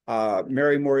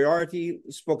 Mary Moriarty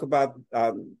spoke about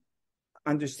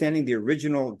understanding the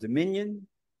original Dominion.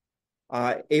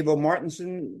 Ava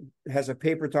Martinson has a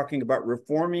paper talking about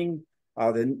reforming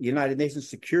the United Nations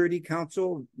Security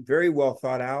Council, very well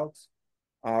thought out.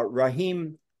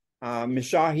 Rahim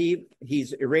Mishahi,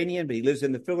 he's Iranian, but he lives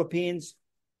in the Philippines.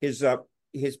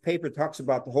 His paper talks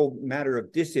about the whole matter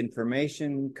of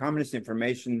disinformation, communist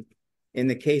information in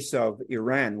the case of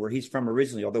Iran, where he's from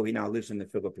originally, although he now lives in the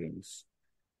Philippines.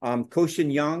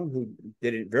 Koshin Young, who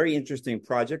did a very interesting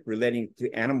project relating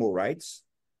to animal rights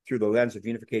through the lens of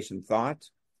unification thought.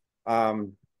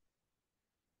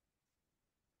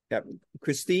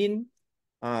 Christine,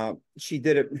 she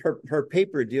did it. Her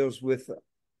paper deals with.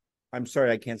 I'm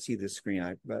sorry, I can't see this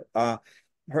screen. But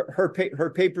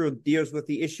her paper deals with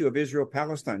the issue of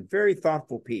Israel-Palestine. Very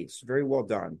thoughtful piece, very well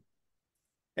done.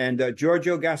 And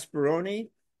Giorgio Gasparoni,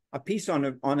 a piece on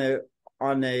an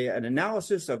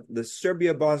analysis of the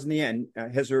Serbia, Bosnia, and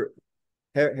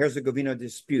Herzegovina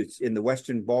disputes in the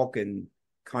Western Balkan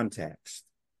context.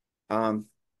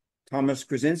 Thomas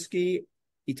Krasinski,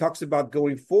 he talks about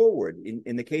going forward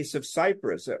in the case of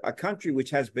Cyprus, a country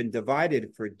which has been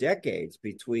divided for decades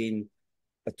between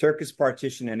a Turkish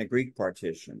partition and a Greek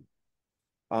partition.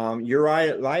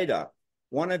 Uri Lida,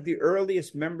 one of the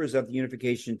earliest members of the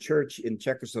Unification Church in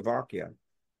Czechoslovakia,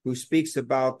 who speaks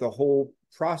about the whole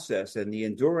process and the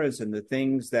endurance and the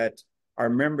things that our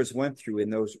members went through in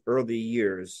those early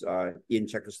years in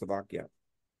Czechoslovakia.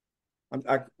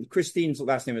 Christine's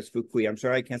last name is Fukui. I'm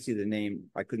sorry, I can't see the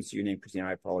name. I couldn't see your name, Christine.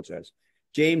 I apologize.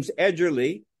 James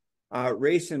Edgerly,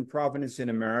 Race and Provenance in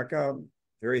America.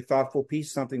 Very thoughtful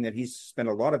piece, something that he's spent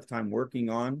a lot of time working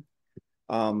on.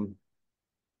 I'm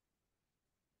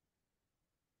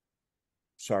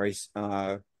sorry,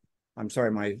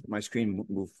 my screen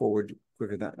moved forward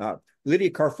quicker than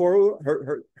Lydia Carforu,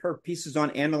 her pieces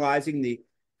on analyzing the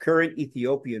current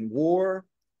Ethiopian war.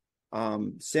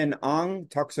 Sen Ang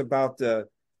talks about the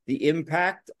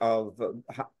impact of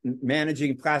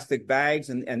managing plastic bags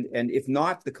and if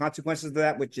not, the consequences of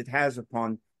that, which it has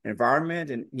upon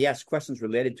environment. And he asks questions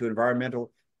related to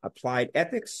environmental applied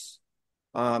ethics.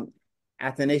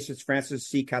 Athanasius Francis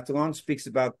C. Catalan speaks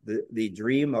about the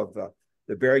dream of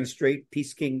the Bering Strait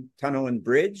Peace King Tunnel and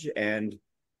Bridge and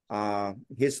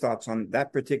his thoughts on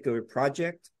that particular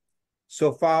project.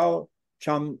 Sofao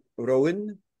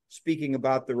Chamroen speaking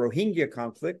about the Rohingya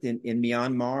conflict in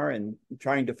Myanmar and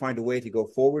trying to find a way to go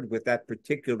forward with that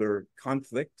particular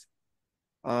conflict.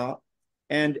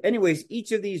 And anyways,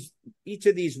 each of these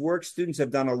work, students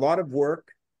have done a lot of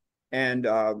work. And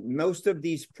most of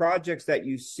these projects that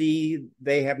you see,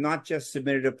 they have not just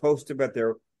submitted a poster, but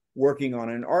they're working on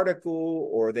an article,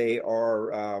 or they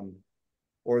are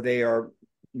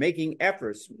making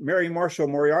efforts. Mary Marshall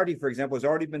Moriarty, for example, has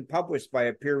already been published by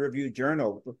a peer-reviewed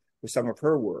journal with some of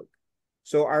her work.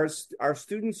 So our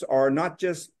students are not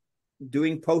just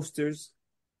doing posters;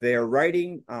 they are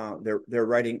writing. They're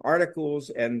writing articles,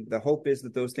 and the hope is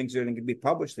that those things are going to be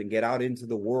published and get out into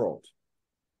the world.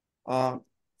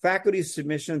 Faculty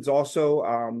submissions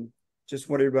also. Just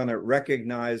want everyone to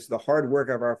recognize the hard work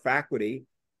of our faculty,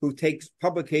 who takes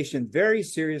publication very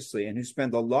seriously and who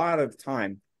spend a lot of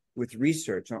time with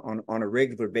research on a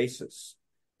regular basis.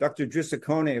 Dr.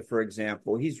 Drisakone, for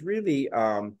example, he's really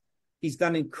he's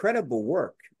done incredible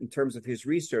work in terms of his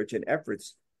research and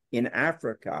efforts in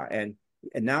Africa and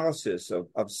analysis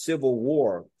of civil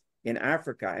war in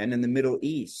Africa and in the Middle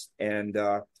East. And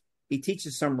he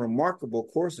teaches some remarkable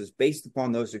courses based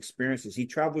upon those experiences. He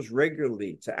travels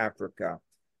regularly to Africa.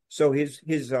 So his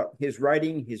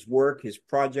writing, his work, his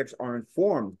projects are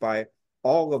informed by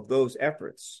all of those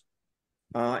efforts.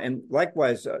 And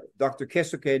likewise, Dr.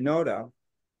 Kesuke Noda,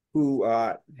 who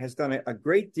has done a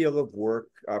great deal of work,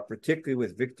 particularly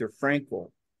with Viktor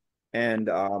Frankl, and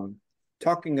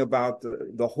talking about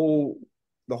the whole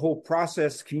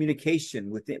process communication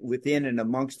within and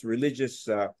amongst religious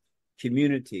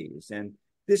communities. And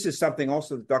this is something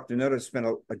also that Dr. Noda spent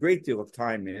a great deal of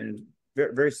time in,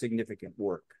 very, very significant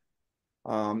work.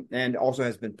 And also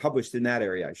has been published in that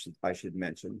area, I should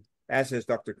mention, as has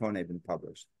Dr. Kone been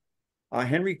published.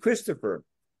 Henry Christopher,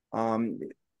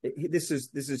 this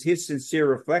is his sincere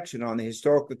reflection on the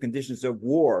historical conditions of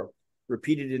war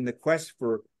repeated in the quest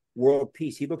for world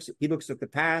peace. He looks at the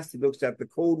past, he looks at the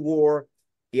Cold War,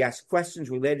 he asks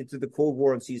questions related to the Cold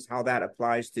War and sees how that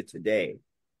applies to today.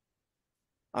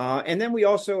 And then we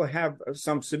also have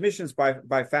some submissions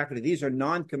by faculty. These are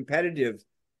non-competitive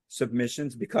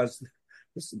submissions because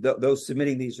those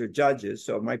submitting these are judges,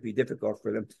 so it might be difficult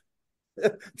for them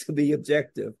to be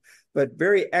objective, but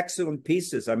very excellent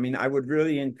pieces. I mean, I would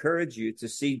really encourage you to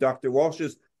see Dr.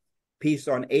 Walsh's piece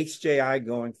on HJI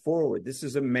going forward. This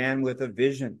is a man with a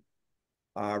vision,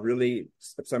 really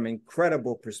some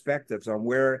incredible perspectives on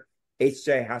where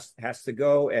HJI has to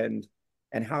go and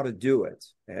how to do it.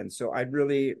 And so I'd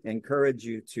really encourage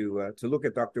you to look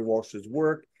at Dr. Walsh's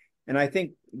work. And I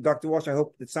think, Dr. Walsh, I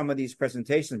hope that some of these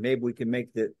presentations, maybe we can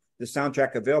make the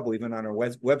soundtrack available even on our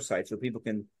website so people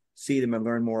can see them and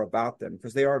learn more about them,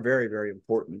 because they are very, very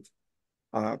important.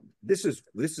 This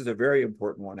is a very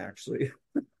important one, actually.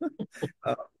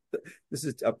 This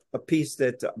is a piece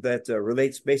that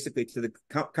relates basically to the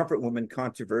comfort woman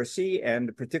controversy,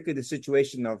 and particularly the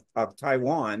situation of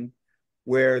Taiwan,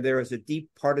 where there is a deep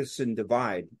partisan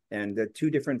divide and two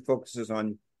different focuses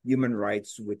on human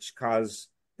rights, which cause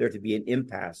there to be an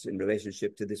impasse in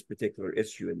relationship to this particular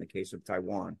issue in the case of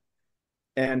Taiwan.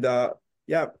 And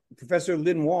yeah, Professor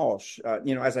Lynn Walsh,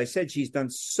 as I said, she's done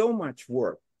so much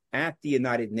work at the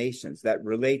United Nations that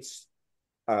relates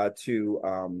to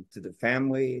the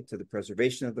family, to the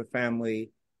preservation of the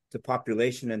family, to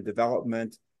population and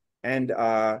development. And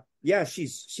yeah,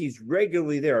 she's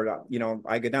regularly there.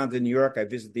 I go down to New York, I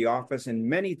visit the office, and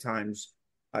many times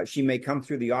she may come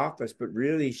through the office, but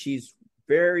really she's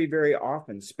very, very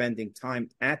often spending time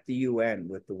at the UN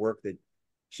with the work that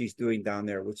she's doing down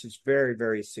there, which is very,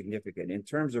 very significant in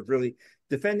terms of really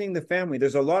defending the family.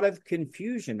 There's a lot of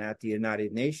confusion at the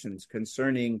United Nations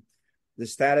concerning the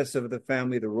status of the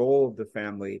family, the role of the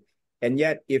family. And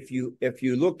yet, if you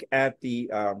look at the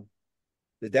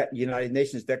United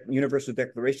Nations Universal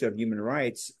Declaration of Human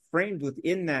Rights, framed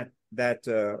within that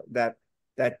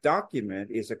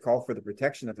document is a call for the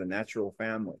protection of the natural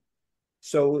family.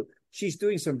 So she's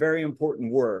doing some very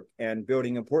important work and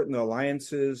building important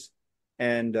alliances.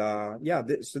 And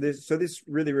so this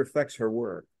really reflects her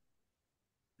work.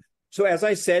 So as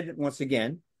I said, once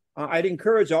again, I'd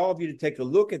encourage all of you to take a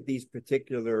look at these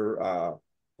particular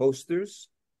posters.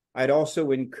 I'd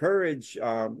also encourage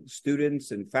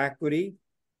students and faculty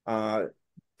to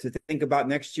think about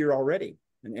next year already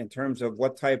in terms of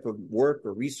what type of work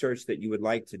or research that you would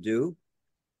like to do.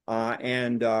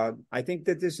 And I think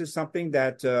that this is something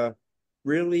that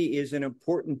really is an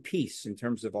important piece in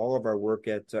terms of all of our work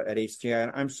at HJI.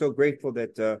 And I'm so grateful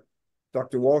that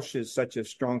Dr. Walsh is such a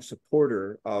strong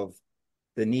supporter of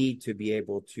the need to be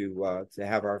able to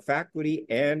have our faculty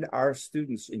and our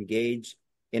students engage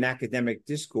in academic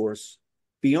discourse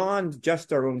beyond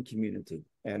just our own community.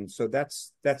 And so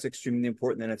that's extremely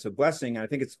important, and it's a blessing. And I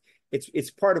think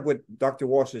it's part of what Dr.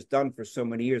 Walsh has done for so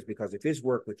many years because of his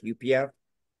work with UPF,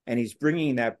 and he's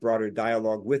bringing that broader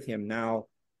dialogue with him now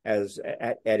as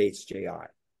at HJI.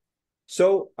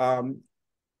 So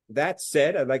that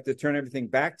said, I'd like to turn everything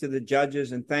back to the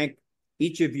judges and thank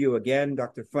each of you again,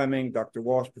 Dr. Fleming, Dr.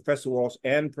 Walsh, Professor Walsh,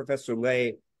 and Professor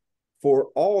Lay, for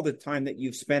all the time that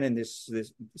you've spent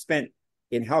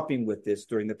in helping with this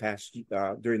during the past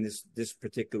during this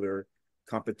particular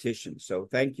competition. So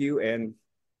thank you, and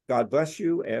God bless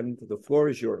you, and the floor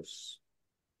is yours.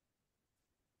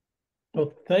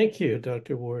 Well, thank you,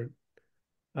 Dr. Ward.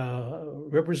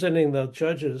 Representing the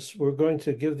judges, we're going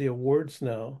to give the awards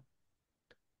now.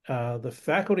 The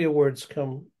faculty awards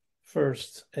come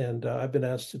first, and I've been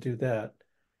asked to do that.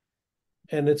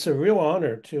 And it's a real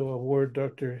honor to award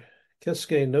Dr.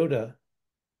 Keisuke Noda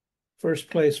first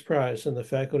place prize in the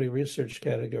faculty research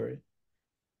category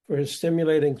for his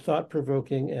stimulating,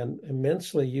 thought-provoking, and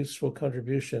immensely useful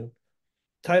contribution.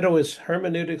 Title is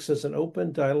Hermeneutics as an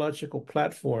Open Dialogical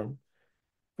Platform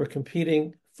for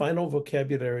Competing Final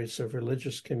Vocabularies of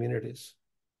Religious Communities.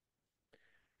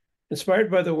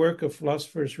 Inspired by the work of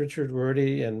philosophers Richard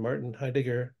Rorty and Martin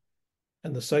Heidegger,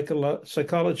 and the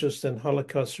psychologist and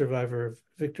Holocaust survivor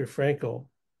Viktor Frankl,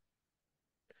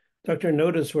 Dr.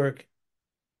 Noda's work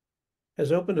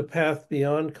has opened a path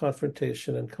beyond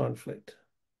confrontation and conflict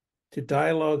to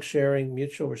dialogue, sharing,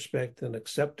 mutual respect, and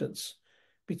acceptance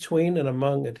between and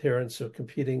among adherents of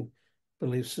competing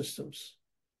belief systems.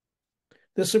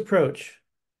 This approach,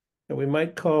 that we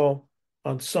might call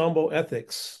ensemble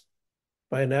ethics,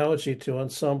 by analogy to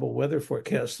ensemble weather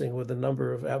forecasting with a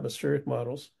number of atmospheric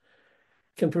models,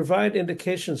 can provide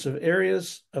indications of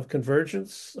areas of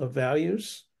convergence of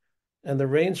values and the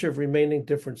range of remaining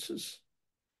differences.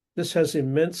 This has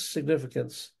immense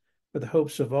significance for the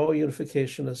hopes of all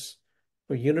unificationists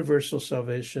for universal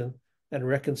salvation and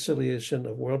reconciliation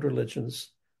of world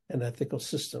religions and ethical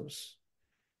systems.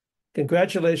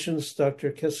 Congratulations,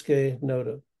 Dr. Keisuke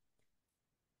Noda.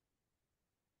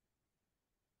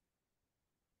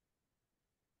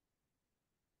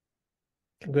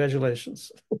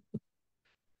 Congratulations.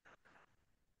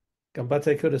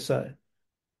 Ganbatte kudasai.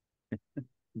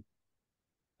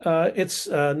 It's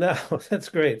now that's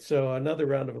great. So another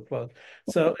round of applause.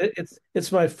 So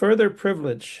it's my further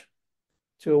privilege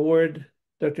to award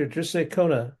Dr. Drise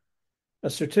Kona a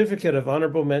certificate of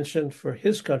honorable mention for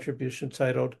his contribution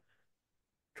titled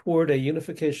Toward a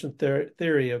Unification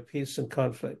Theory of Peace and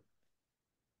Conflict.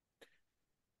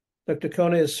 Dr.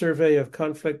 Kone's survey of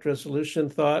conflict resolution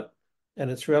thought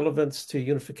and its relevance to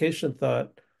unification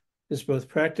thought is both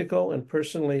practical and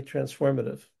personally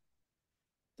transformative.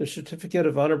 The certificate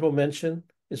of honorable mention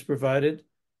is provided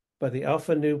by the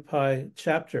Alpha Nu Pi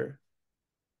chapter,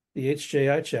 the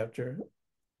HJI chapter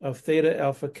of Theta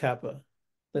Alpha Kappa,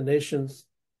 the nation's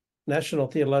National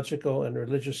Theological and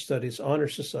Religious Studies Honor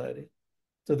Society.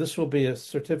 So this will be a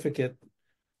certificate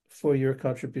for your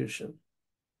contribution.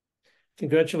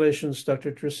 Congratulations,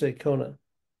 Dr. Drise Kona.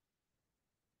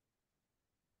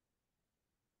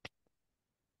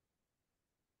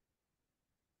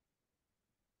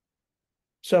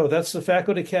 So that's the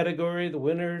faculty category, the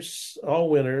winners, all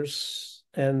winners.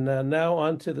 And now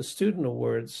on to the student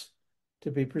awards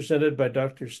to be presented by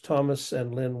Drs. Thomas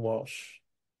and Lynn Walsh.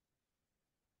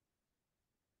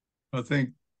 Well,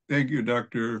 thank you,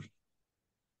 Dr.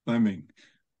 Fleming.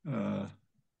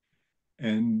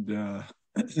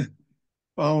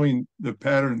 Following the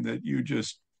pattern that you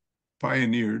just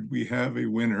pioneered, we have a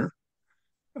winner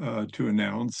to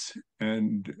announce,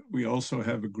 and we also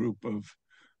have a group of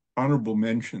honorable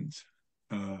mentions,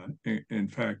 in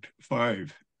fact,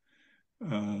 5.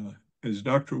 As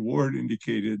Dr. Ward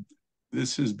indicated,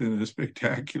 this has been a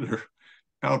spectacular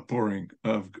outpouring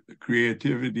of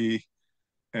creativity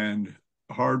and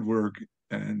hard work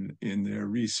and in their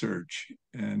research,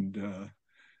 and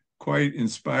quite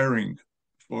inspiring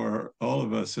for all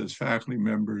of us as faculty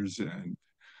members and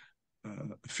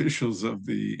officials of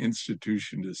the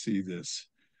institution to see this.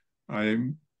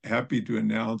 I'm happy to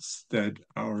announce that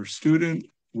our student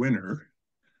winner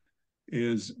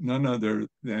is none other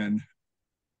than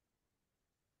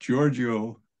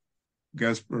Giorgio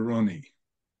Gasparoni.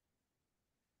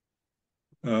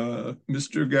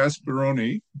 Mr.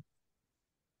 Gasparoni,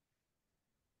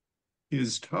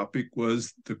 his topic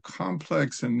was the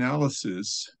complex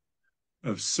analysis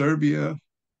of Serbia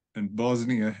and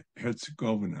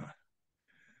Bosnia-Herzegovina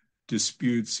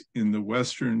disputes in the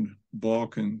Western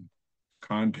Balkan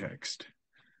context.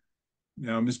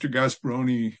 Now, Mr.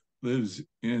 Gasparoni lives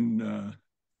in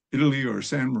Italy, or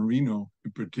San Marino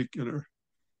in particular.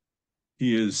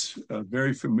 He is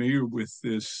very familiar with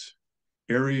this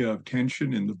area of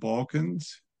tension in the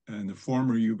Balkans and the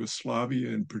former Yugoslavia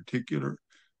in particular,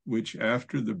 which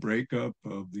after the breakup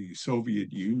of the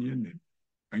Soviet Union in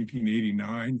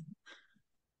 1989,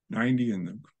 90, and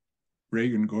the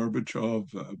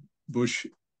Reagan-Gorbachev Bush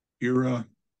era,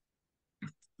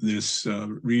 this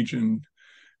region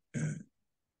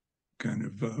kind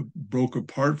of broke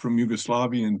apart from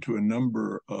Yugoslavia into a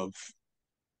number of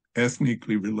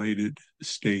ethnically related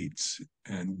states.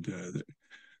 And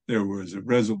there was a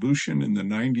resolution in the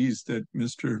 90s that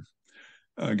Mr.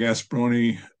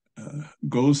 Gasparoni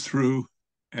goes through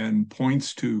and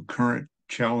points to current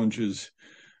challenges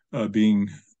being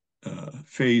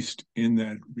faced in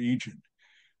that region.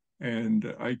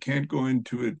 And I can't go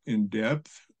into it in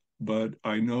depth, but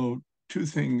I know 2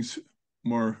 things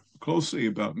more closely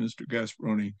about Mr.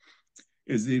 Gasparoni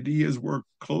is that he has worked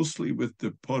closely with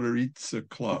the Podgorica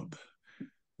Club,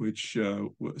 which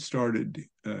started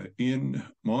in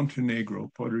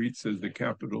Montenegro. Podgorica is the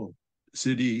capital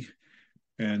city,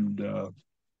 and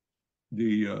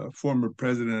the former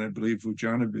president, I believe,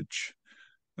 Vujanovic,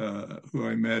 who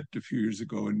I met a few years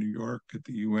ago in New York at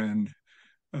the UN,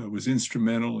 was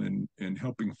instrumental in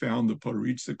helping found the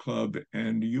Podgorica Club,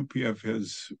 and the UPF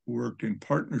has worked in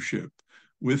partnership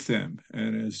with them.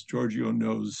 And as Giorgio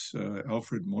knows,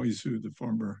 Alfred Moisu, the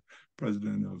former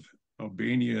president of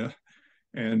Albania,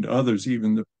 and others,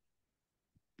 even the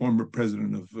former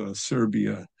president of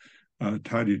Serbia,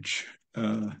 Tadic.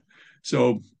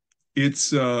 So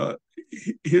it's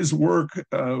his work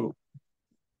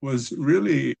was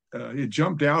really, it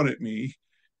jumped out at me.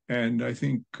 And I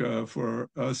think for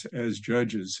us as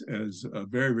judges, as a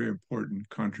very, very important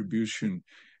contribution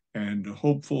and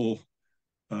hopeful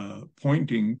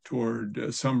pointing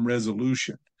toward some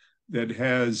resolution that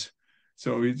has,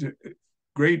 so it's a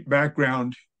great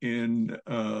background in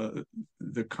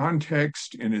the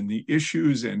context and in the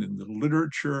issues and in the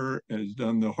literature, has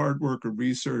done the hard work of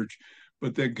research,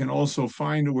 but that can also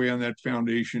find a way on that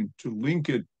foundation to link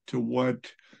it to what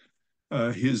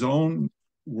his own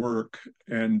work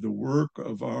and the work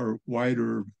of our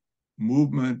wider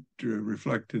movement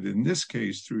reflected in this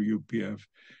case through UPF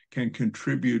can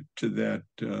contribute to that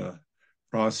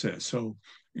process. So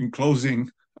in closing,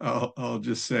 I'll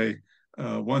just say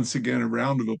once again, a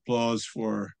round of applause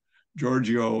for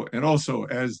Giorgio, and also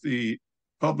as the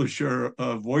publisher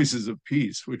of Voices of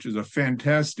Peace, which is a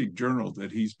fantastic journal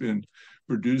that he's been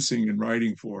producing and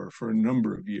writing for a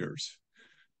number of years.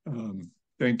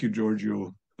 Thank you,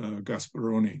 Giorgio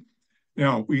Gasparoni.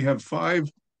 Now, we have 5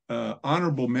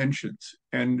 honorable mentions,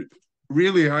 and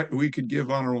really we could give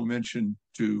honorable mention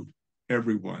to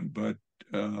everyone, but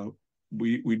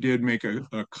we did make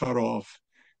a cutoff.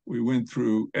 We went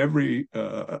through every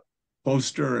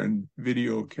poster and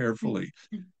video carefully.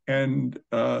 And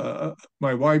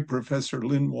my wife, Professor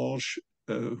Lynn Walsh,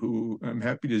 who I'm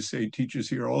happy to say teaches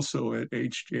here also at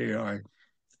HJI,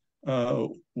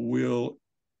 will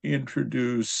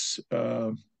introduce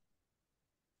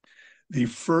the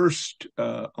first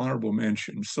honorable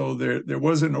mention. So there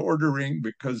was an ordering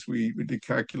because we did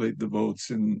calculate the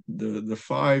votes, and the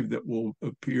 5 that will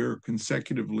appear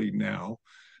consecutively now.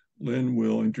 Lynn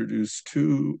will introduce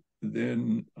 2,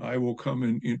 then I will come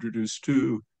and introduce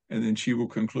 2, and then she will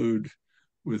conclude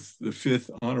with the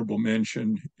 5th honorable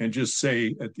mention, and just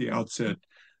say at the outset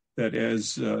that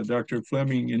as Dr.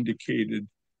 Fleming indicated,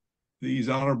 these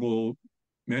honorable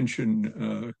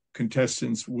mention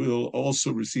contestants will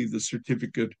also receive the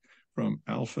certificate from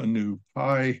Alpha Nu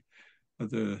Pi,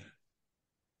 the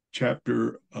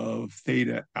chapter of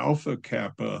Theta Alpha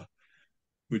Kappa,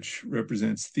 which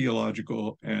represents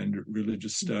theological and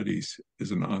religious studies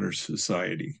as an honor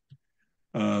society.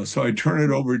 So I turn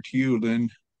it over to you, Lynn,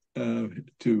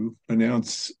 to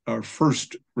announce our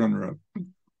first runner-up.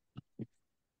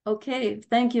 Okay,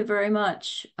 thank you very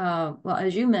much. Well,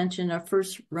 as you mentioned, our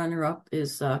first runner-up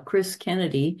is Chris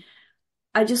Kennedy.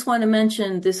 I just want to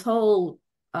mention this whole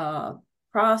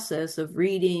process of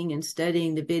reading and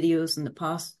studying the videos and the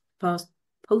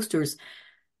posters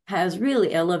has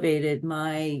really elevated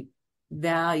my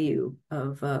value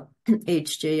of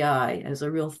HJI as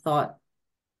a real thought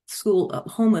school,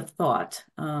 home of thought.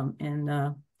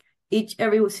 And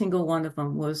every single one of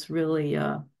them was really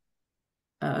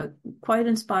quite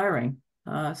inspiring.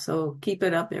 So keep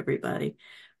it up, everybody.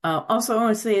 Also, I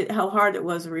want to say how hard it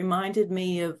was. It reminded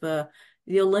me of the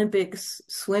Olympics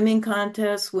swimming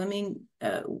contest, when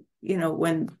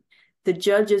the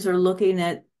judges are looking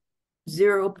at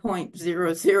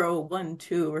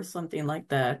 0.0012 or something like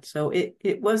that. So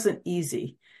it wasn't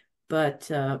easy,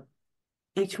 but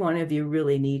each one of you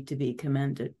really need to be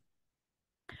commended.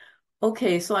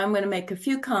 Okay, so I'm going to make a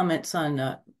few comments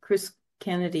on Chris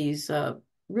Kennedy's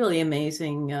really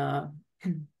amazing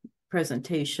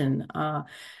presentation.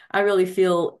 I really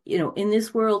feel, in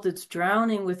this world, it's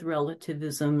drowning with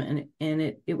relativism, and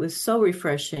it was so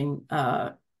refreshing,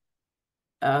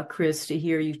 Chris, to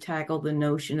hear you tackle the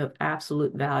notion of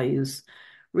absolute values,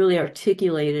 really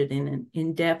articulated in an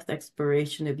in-depth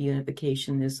exploration of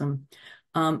unificationism.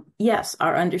 Yes,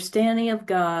 our understanding of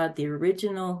God, the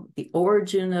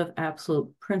origin of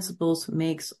absolute principles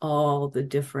makes all the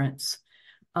difference.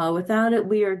 Without it,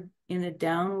 we are in a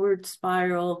downward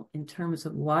spiral in terms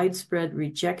of widespread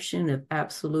rejection of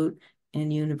absolute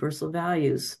and universal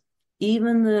values.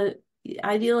 Even the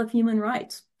ideal of human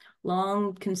rights,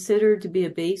 long considered to be a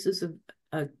basis of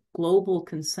a global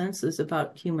consensus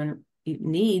about human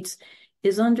needs,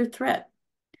 is under threat.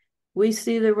 We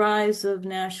see the rise of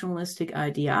nationalistic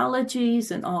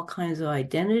ideologies and all kinds of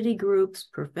identity groups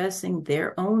professing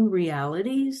their own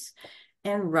realities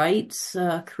and rights,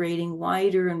 creating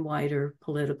wider and wider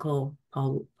political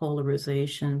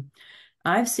polarization.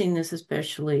 I've seen this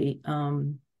especially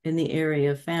in the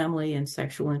area of family and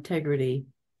sexual integrity,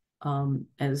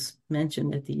 as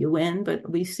mentioned at the UN, but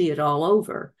we see it all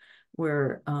over,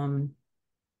 where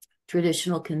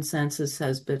traditional consensus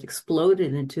has been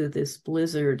exploded into this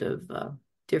blizzard of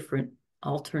different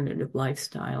alternative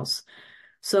lifestyles.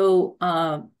 So,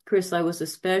 Chris, I was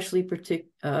especially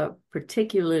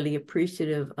particularly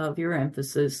appreciative of your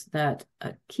emphasis that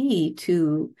a key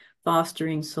to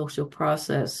fostering social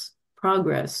progress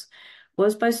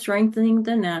was by strengthening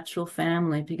the natural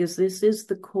family, because this is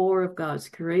the core of God's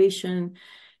creation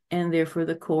and therefore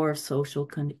the core of social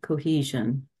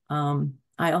cohesion.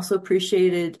 I also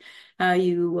appreciated how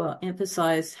you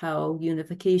emphasized how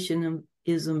unificationism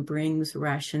brings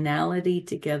rationality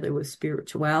together with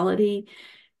spirituality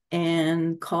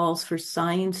and calls for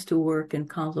science to work in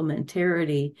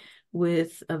complementarity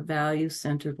with a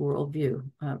value-centered worldview.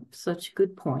 Such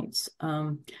good points.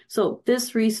 So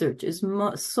this research is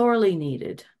sorely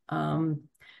needed.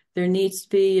 There needs to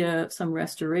be some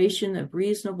restoration of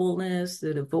reasonableness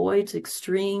that avoids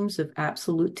extremes of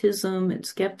absolutism and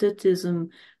skepticism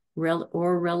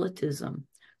or relativism.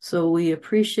 So we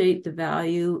appreciate the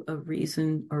value of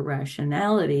reason or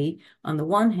rationality on the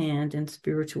one hand and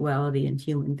spirituality and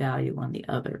human value on the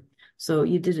other. So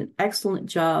you did an excellent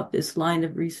job. This line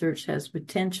of research has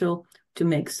potential to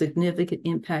make significant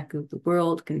impact of the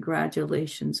world.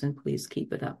 Congratulations, and please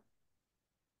keep it up.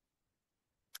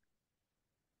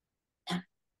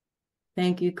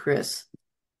 Thank you, Chris.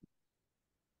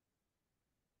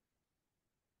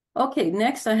 Okay,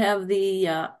 next I have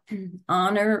the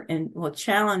honor and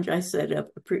challenge, I said,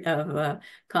 of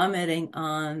commenting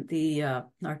on the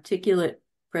articulate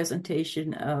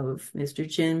presentation of Mr.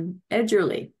 Jim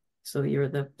Edgerly. So you're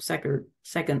the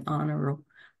second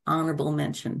honorable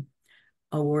mention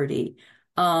awardee.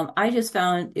 I just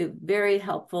found it very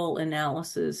helpful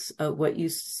analysis of what you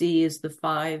see as the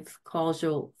 5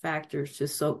 causal factors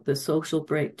to the social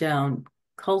breakdown,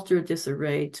 culture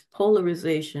disarray,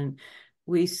 polarization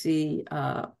we see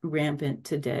rampant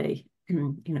today.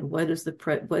 What are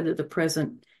the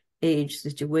present age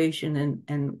situation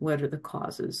and what are the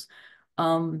causes?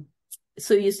 So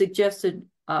you suggested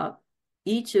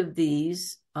each of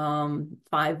these, 5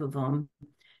 of them,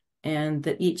 and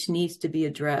that each needs to be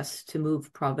addressed to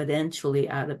move providentially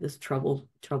out of this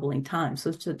troubling time.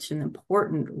 So it's such an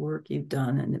important work you've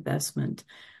done, an investment.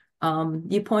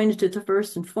 You pointed to the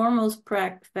first and foremost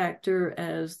factor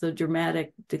as the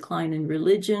dramatic decline in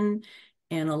religion,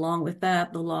 and along with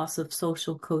that, the loss of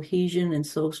social cohesion and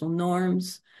social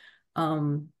norms.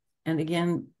 And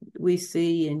again, we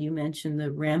see, and you mentioned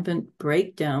the rampant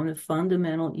breakdown of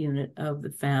fundamental unit of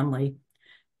the family,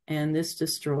 and this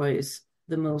destroys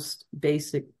the most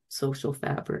basic social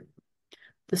fabric.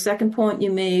 The second point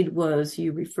you made was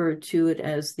you referred to it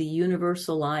as the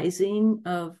universalizing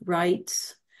of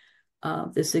rights,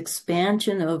 this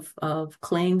expansion of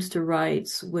claims to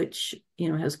rights, which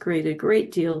has created a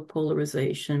great deal of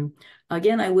polarization.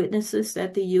 Again, I witnessed this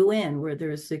at the UN, where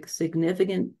there's a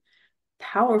significant,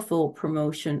 powerful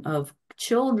promotion of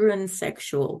children's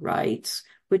sexual rights,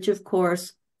 which of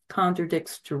course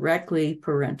contradicts directly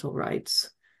parental rights.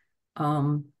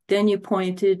 Then you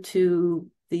pointed to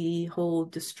the whole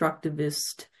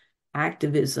destructivist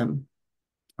activism,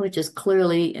 which is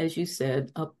clearly, as you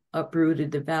said,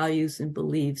 uprooted the values and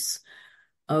beliefs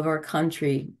of our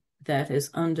country that has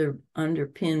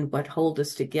underpinned what hold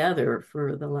us together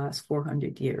for the last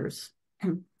 400 years.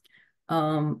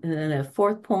 And then a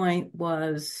fourth point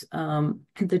was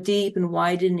the deep and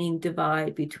widening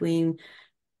divide between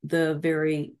the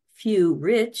very few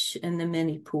rich and the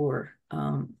many poor.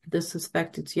 This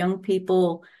affects young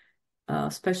people,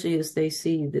 especially as they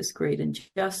see this great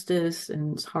injustice,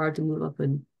 and it's hard to move up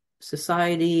in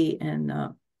society,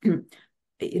 and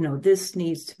this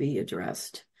needs to be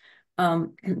addressed.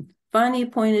 Finally,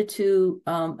 pointed to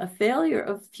a failure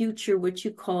of future, which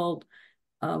you called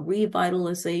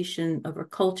revitalization of our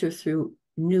culture through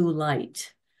new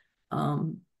light.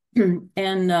 And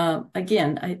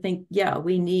again, I think,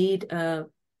 we need a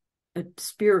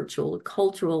spiritual, a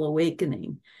cultural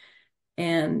awakening,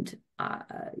 and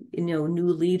new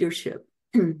leadership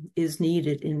is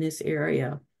needed in this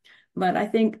area. But I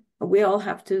think we all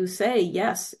have to say,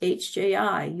 yes,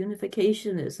 HJI,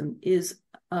 unificationism, is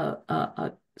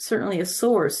certainly a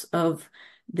source of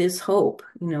this hope,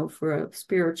 for a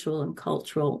spiritual and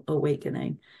cultural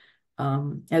awakening,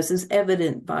 as is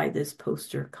evident by this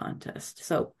poster contest.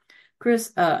 So,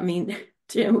 Chris,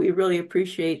 Jim, we really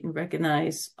appreciate and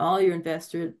recognize all your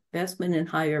investment in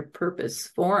Higher Purpose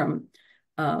Forum.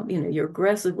 You're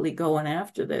aggressively going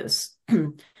after this.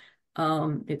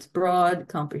 It's broad,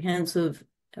 comprehensive,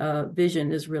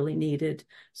 vision is really needed.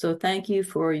 So thank you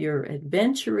for your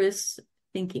adventurous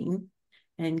thinking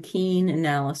and keen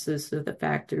analysis of the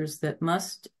factors that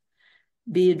must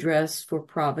be addressed for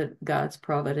God's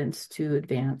providence to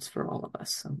advance for all of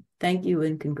us. So thank you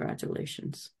and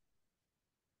congratulations.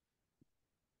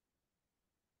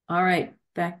 All right,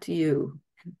 back to you.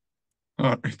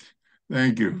 All right.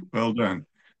 Thank you. Well done.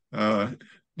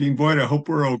 Dean Boyd, I hope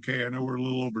we're okay. I know we're a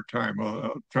little over time.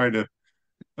 I'll try to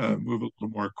move a little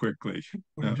more quickly.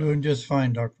 We're doing just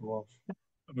fine, Dr. Walsh.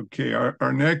 Okay,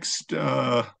 our next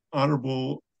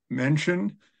honorable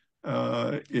mention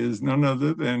is none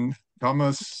other than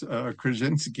Thomas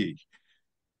Krasinski.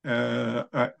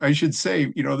 I should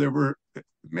say, there were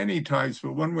many types,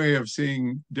 but one way of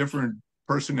seeing different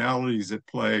personalities at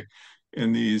play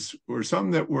in these were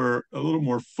some that were a little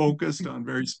more focused on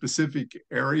very specific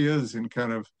areas and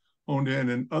kind of honed in,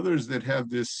 and others that have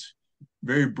this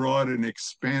very broad and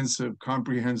expansive,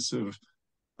 comprehensive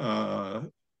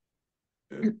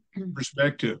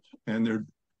perspective, and they're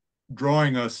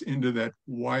drawing us into that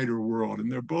wider world.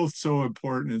 And they're both so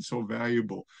important and so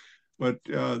valuable. But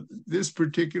this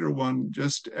particular one,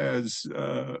 just as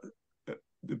the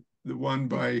one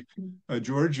by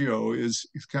Giorgio, is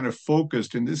kind of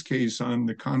focused, in this case, on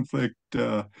the conflict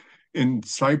in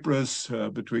Cyprus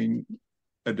between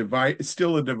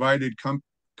still a divided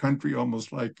country,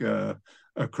 almost like a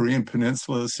Korean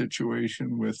Peninsula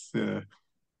situation with the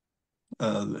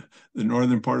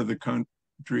northern part of the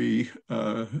country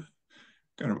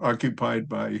kind of occupied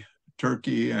by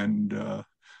Turkey, and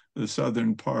the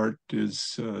southern part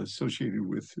is associated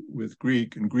with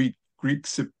Greek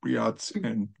Cypriots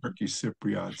and Turkish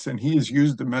Cypriots. And he has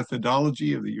used the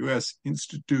methodology of the U.S.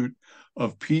 Institute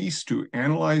of Peace to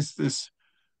analyze this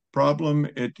problem.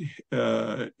 It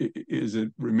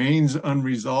remains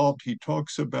unresolved. He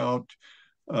talks about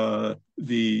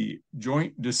the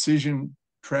joint decision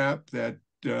trap that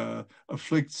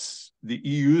afflicts the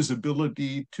EU's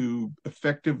ability to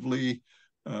effectively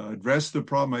address the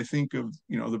problem. I think of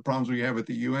the problems we have at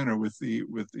the UN or with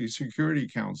the Security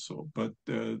Council, but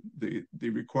the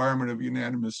requirement of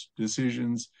unanimous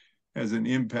decisions has an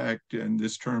impact, and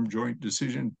this term joint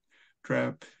decision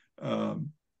trap.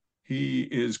 He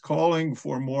is calling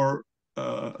for more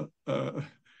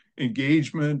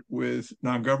engagement with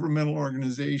non-governmental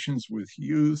organizations, with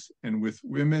youth, and with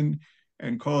women,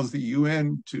 and calls the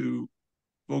UN to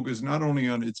focus not only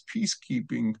on its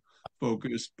peacekeeping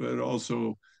focus, but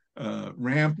also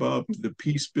ramp up the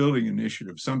peace building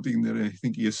initiative, something that I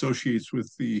think he associates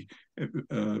with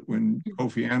when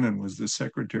Kofi Annan was the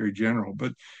Secretary General.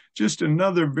 But just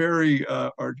another very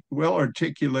well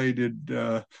articulated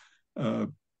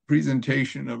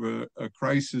presentation of a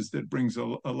crisis that brings a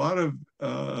lot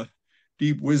of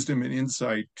deep wisdom and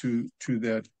insight to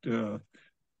that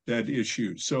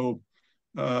issue. So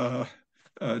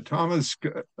Thomas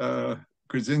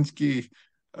Krasinski,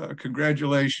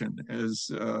 congratulations,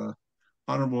 as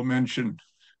honorable mention,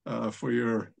 for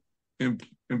your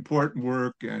important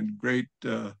work and great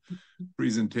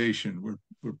presentation.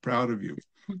 We're proud of you.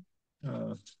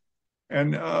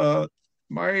 And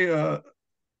my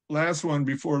last one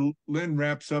before Lynn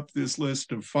wraps up this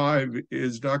list of 5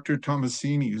 is Dr.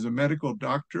 Tomasini, who's a medical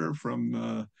doctor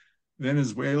from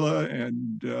Venezuela,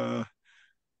 and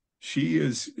she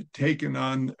has taken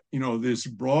on this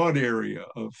broad area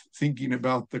of thinking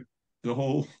about the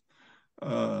whole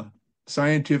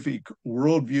scientific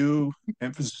worldview,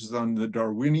 emphasis on the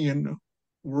Darwinian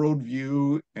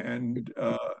worldview, and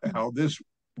how this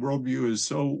worldview is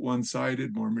so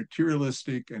one-sided, more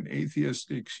materialistic and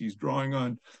atheistic. She's drawing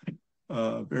on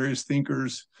various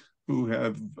thinkers who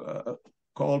have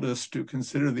called us to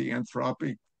consider the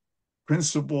anthropic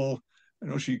principle. I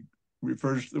know she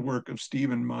refers to the work of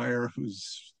Stephen Meyer,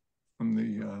 who's from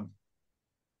the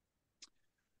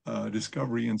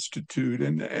Discovery Institute,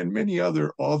 and many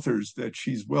other authors that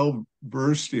she's well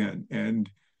versed in, and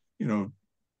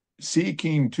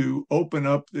seeking to open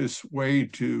up this way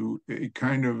to a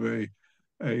kind of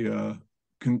a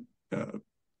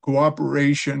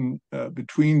cooperation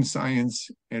between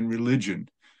science and religion.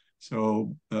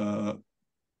 So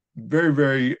very,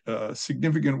 very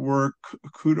significant work.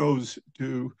 Kudos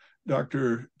to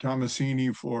Dr.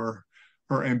 Tomasini for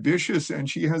her ambitious, and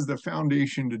she has the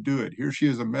foundation to do it. Here she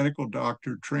is, a medical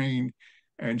doctor trained,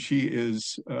 and she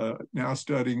is now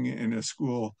studying in a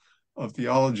school of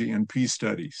theology and peace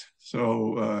studies.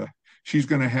 So she's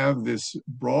going to have this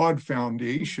broad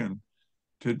foundation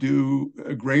to do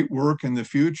great work in the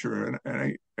future.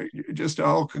 And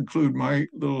I'll conclude my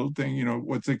little thing.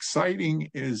 What's exciting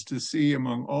is to see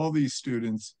among all these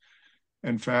students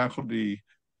and faculty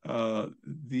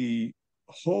the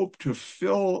hope to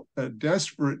fill a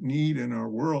desperate need in our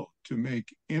world, to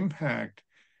make impact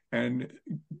and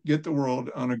get the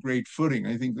world on a great footing.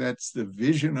 I think that's the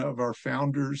vision of our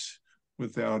founders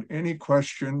without any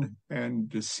question.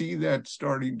 And to see that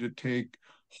starting to take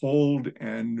hold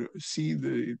and see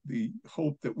the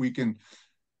hope that we can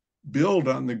build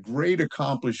on the great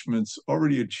accomplishments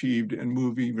already achieved and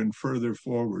move even further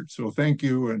forward. So thank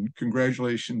you, and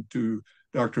congratulations to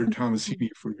Dr. Tomasini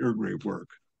for your great work.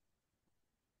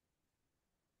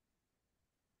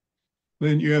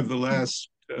 Lynn, you have the last.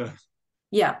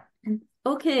 Yeah.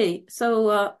 Okay.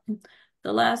 So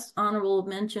the last honorable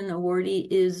mention awardee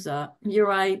is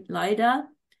hji.edu.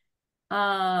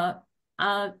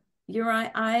 Uri,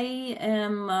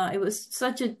 it was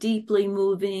such a deeply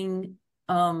moving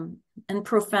and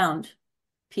profound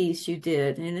piece you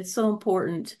did. And it's so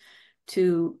important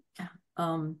to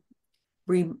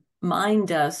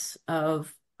remind us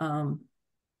of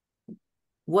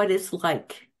what it's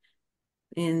like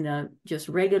in just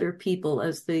regular people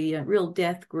as the real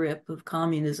death grip of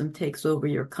communism takes over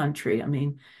your country. I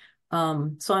mean,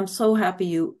 so I'm so happy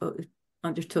you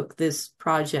undertook this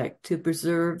project to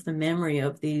preserve the memory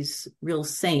of these real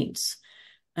saints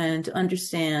and to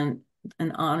understand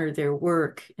and honor their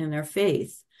work and their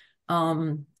faith.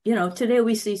 Today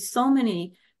we see so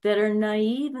many that are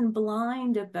naive and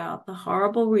blind about the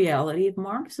horrible reality of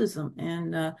Marxism.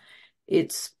 And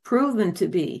it's proven to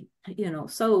be,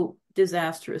 so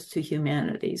disastrous to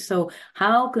humanity. So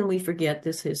how can we forget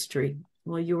this history?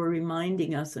 Well, you were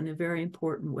reminding us in a very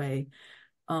important way.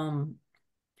 And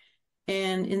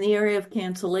in the area of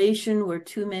cancellation, where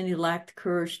too many lacked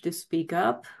courage to speak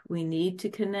up, we need to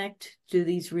connect to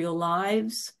these real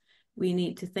lives. We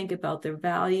need to think about their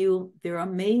value, their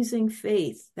amazing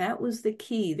faith. That was the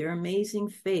key, their amazing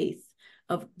faith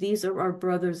of these are our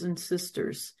brothers and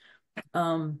sisters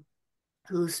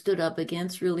who stood up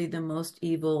against really the most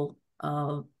evil,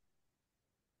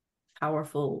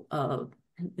 powerful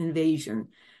invasion.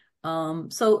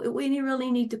 So we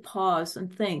really need to pause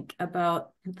and think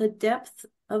about the depth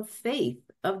of faith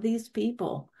of these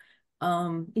people,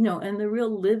 and the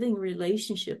real living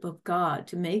relationship of God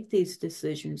to make these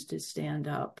decisions to stand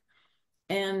up.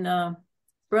 And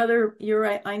brother, you're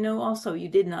right. I know also you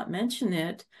did not mention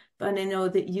it, but I know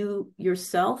that you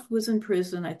yourself was in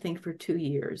prison, I think, for 2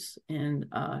 years, and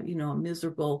a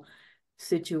miserable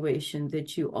situation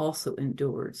that you also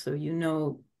endured. So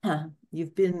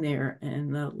you've been there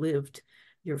and lived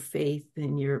your faith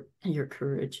and your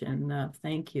courage, and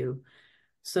thank you.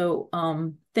 So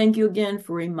thank you again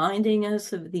for reminding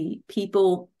us of the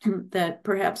people that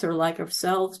perhaps are like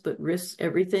ourselves but risk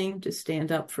everything to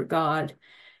stand up for God.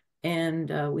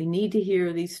 And we need to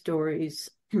hear these stories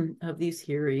of these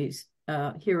heroes.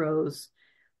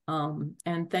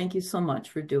 And thank you so much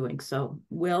for doing so.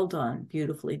 Well done,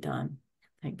 beautifully done.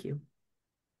 Thank you.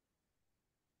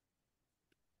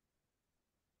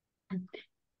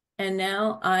 And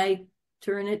now I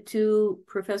turn it to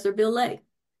Professor Bill Lay.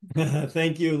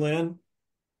 Thank you, Lynn.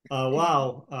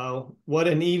 Wow, what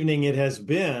an evening it has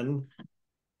been.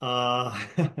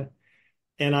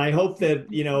 And I hope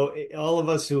that, all of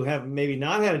us who have maybe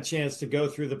not had a chance to go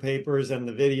through the papers and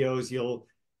the videos,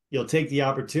 you'll take the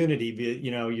opportunity.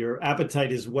 Your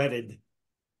appetite is whetted.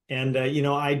 And,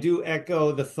 I do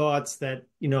echo the thoughts that,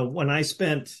 when I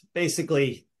spent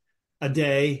basically a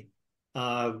day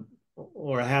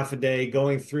or a half a day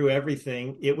going through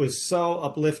everything, it was so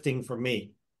uplifting for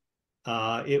me.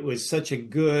 It was such a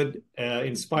good,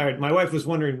 inspired. My wife was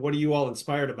wondering, what are you all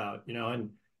inspired about?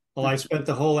 And well, I spent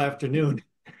the whole afternoon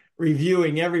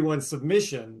reviewing everyone's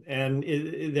submission, and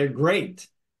they're great.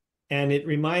 And it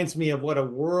reminds me of what a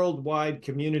worldwide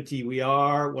community we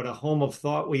are, what a home of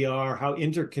thought we are, how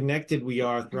interconnected we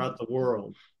are throughout the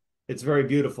world. It's very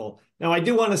beautiful. Now, I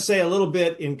do want to say a little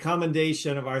bit in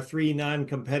commendation of our 3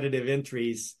 non-competitive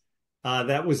entries.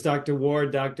 That was Dr.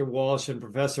 Ward, Dr. Walsh, and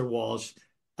Professor Walsh.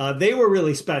 They were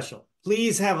really special.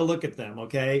 Please have a look at them,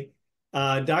 okay?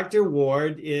 Dr.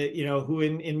 Ward, who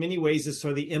in many ways is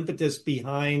sort of the impetus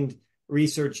behind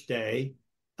Research Day,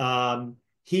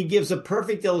 he gives a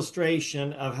perfect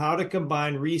illustration of how to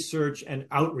combine research and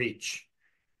outreach.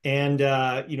 And,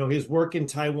 his work in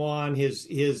Taiwan, his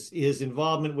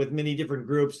involvement with many different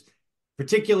groups.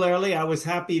 Particularly, I was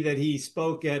happy that he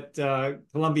spoke at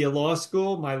Columbia Law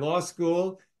School, my law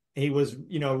school. He was,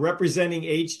 representing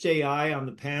HJI on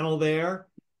the panel there,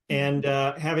 and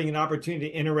having an opportunity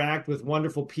to interact with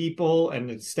wonderful people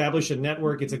and establish a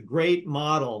network. It's a great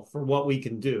model for what we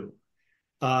can do.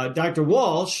 Dr.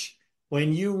 Walsh,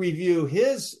 when you review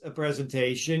his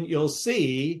presentation, you'll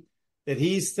see that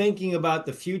he's thinking about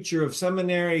the future of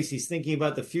seminaries. He's thinking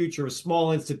about the future of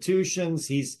small institutions.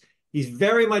 He's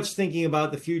very much thinking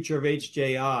about the future of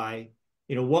HJI,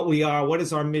 what we are, what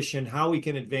is our mission, how we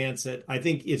can advance it. I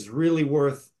think it's really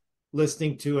worth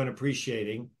listening to and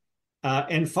appreciating.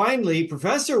 And finally,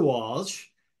 Professor Walsh,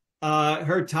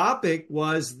 her topic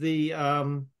was the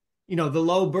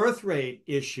low birth rate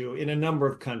issue in a number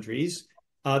of countries.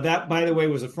 That, by the way,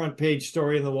 was a front page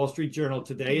story in the Wall Street Journal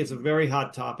today. It's a very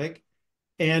hot topic.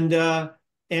 And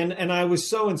I was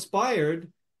so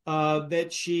inspired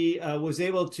that she was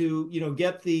able to,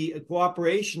 get the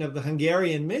cooperation of the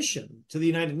Hungarian mission to the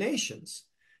United Nations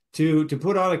to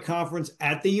put on a conference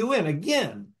at the UN.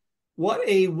 Again, what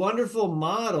a wonderful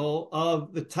model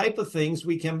of the type of things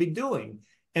we can be doing.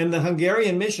 And the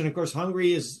Hungarian mission, of course,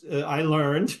 Hungary is, I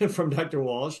learned from Dr.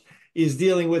 Walsh, is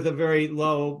dealing with a very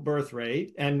low birth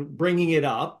rate and bringing it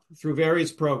up through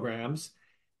various programs.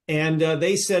 And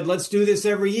they said, let's do this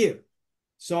every year.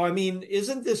 So, I mean,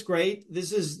 isn't this great?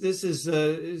 This is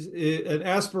an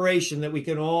aspiration that we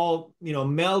can all,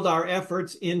 meld our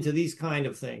efforts into these kind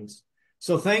of things.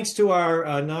 So, thanks to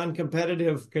our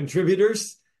non-competitive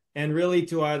contributors, and really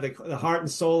to the heart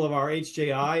and soul of our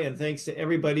HJI, and thanks to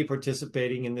everybody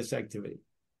participating in this activity.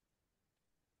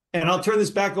 And I'll turn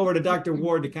this back over to Dr.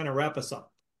 Ward to kind of wrap us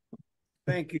up.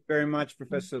 Thank you very much,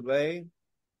 Professor Lay,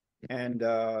 and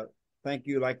thank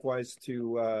you likewise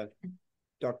to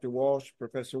Dr. Walsh,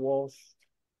 Professor Walsh,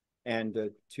 and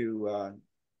to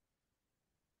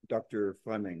Dr.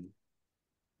 Fleming.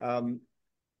 I'm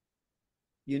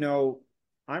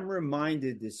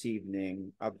reminded this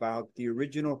evening about the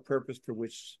original purpose for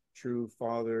which True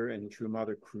Father and True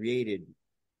Mother created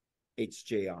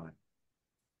HJI.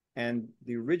 And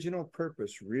the original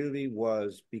purpose really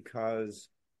was because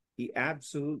he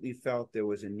absolutely felt there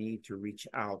was a need to reach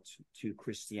out to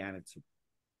Christianity,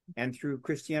 and through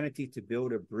Christianity to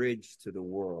build a bridge to the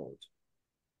world.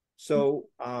 So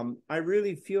I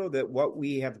really feel that what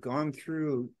we have gone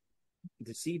through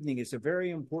this evening is a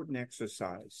very important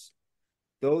exercise.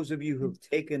 Those of you who've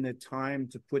taken the time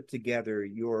to put together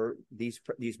these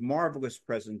marvelous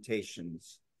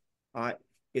presentations,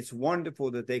 it's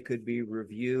wonderful that they could be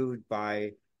reviewed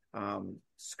by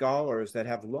scholars that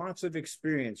have lots of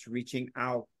experience reaching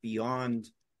out beyond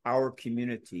our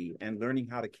community and learning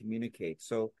how to communicate.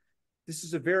 So this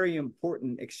is a very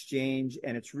important exchange,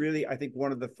 and it's really, I think,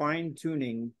 one of the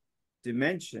fine-tuning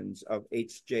dimensions of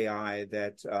HJI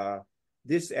that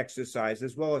this exercise,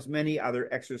 as well as many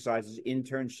other exercises,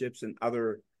 internships, and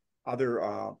other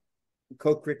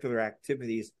co-curricular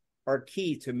activities, are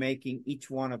key to making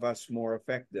each one of us more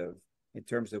effective in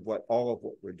terms of all of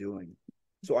what we're doing.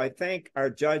 So I thank our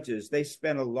judges. They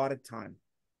spent a lot of time,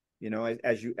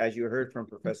 as you heard from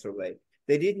Professor Lay.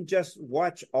 They didn't just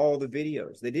watch all the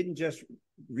videos. They didn't just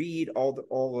read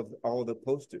all of the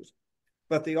posters,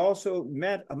 but they also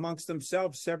met amongst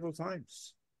themselves several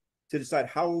times to decide,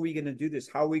 how are we going to do this?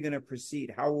 How are we going to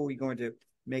proceed? How are we going to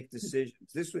make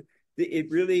decisions? It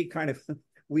really kind of,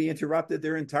 we interrupted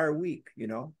their entire week,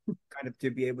 kind of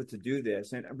to be able to do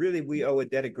this. And really, we owe a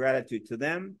debt of gratitude to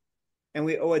them. And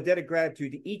we owe a debt of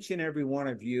gratitude to each and every one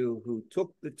of you who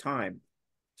took the time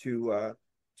to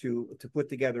put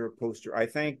together a poster. I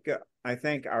thank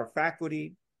our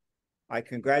faculty. I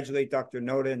congratulate Dr.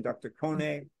 Noda and Dr.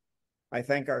 Kone. I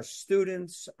thank our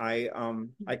students. I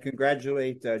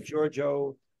congratulate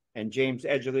Giorgio and James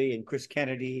Edgley and Chris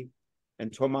Kennedy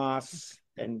and Tomas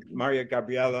and Maria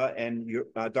Gabriela and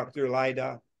Dr.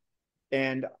 Lida.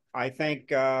 And I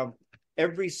thank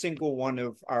every single one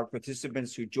of our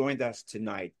participants who joined us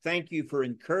tonight. Thank you for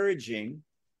encouraging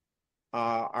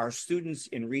our students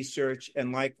in research,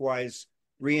 and likewise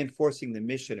reinforcing the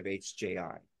mission of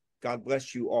HJI. God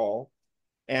bless you all.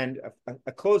 And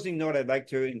a closing note, I'd like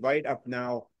to invite up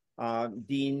now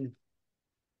Dean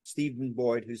Stephen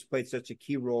Boyd, who's played such a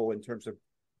key role in terms of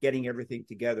getting everything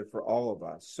together for all of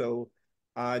us. So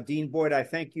Dean Boyd, I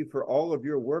thank you for all of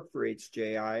your work for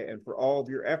HJI and for all of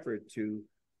your effort to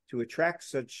attract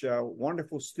such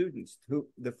wonderful students,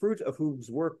 the fruit of whose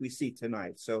work we see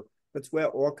tonight. So let's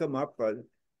welcome up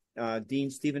Dean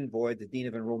Stephen Boyd, the Dean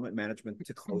of Enrollment Management,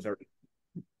 to close our.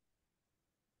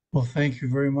 Well, thank you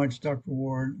very much, Dr.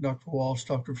 Ward, Dr. Walsh,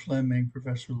 Dr. Fleming,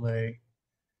 Professor Lay,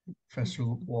 Professor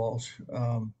Walsh.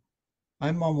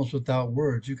 I'm almost without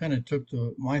words. You kind of took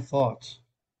my thoughts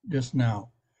just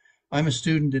now. I'm a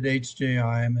student at HJI.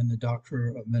 I'm in the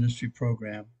Doctor of Ministry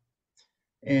program.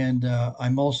 And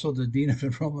I'm also the Dean of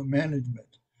Enrollment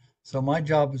Management. So my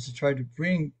job is to try to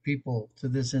bring people to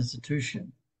this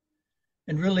institution.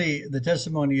 And really, the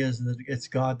testimony is that it's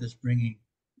God that's bringing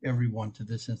everyone to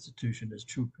this institution, as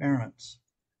true parents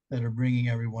that are bringing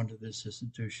everyone to this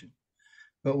institution.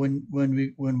 But when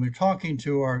we're talking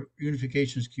to our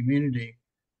unifications community,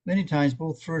 many times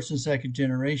both first and second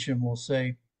generation will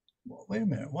say, well, wait a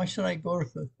minute, why should I go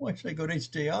to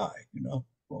HJI?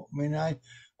 Well, I mean,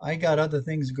 I got other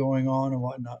things going on and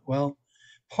whatnot. Well,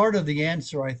 part of the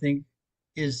answer, I think,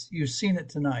 is you've seen it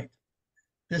tonight.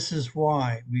 This is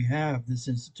why we have this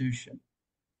institution.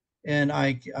 And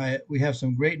we have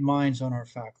some great minds on our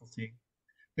faculty.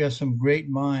 We have some great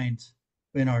minds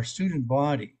in our student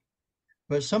body.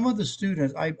 But some of the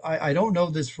students, I don't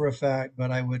know this for a fact, but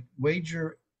I would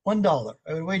wager $1.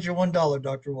 I would wager $1,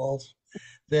 Dr. Walsh,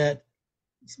 that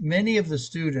many of the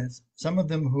students, some of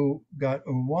them who got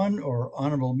a 1 or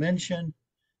honorable mention,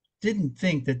 didn't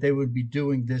think that they would be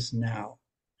doing this now,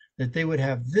 that they would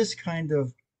have this kind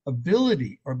of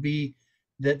ability, or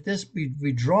that this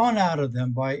be drawn out of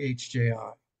them by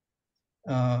HJI.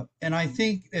 And I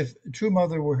think if True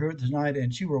Mother were here tonight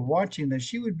and she were watching this,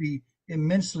 she would be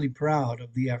immensely proud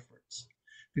of the efforts.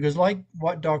 Because like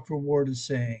what Dr. Ward is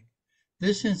saying,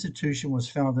 this institution was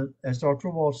founded, as Dr.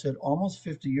 Walsh said, almost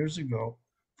 50 years ago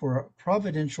for a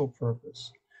providential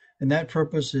purpose. And that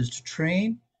purpose is to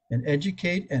train and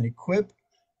educate and equip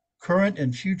current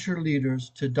and future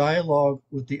leaders to dialogue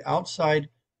with the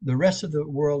rest of the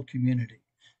world community,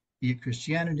 be it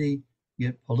Christianity, be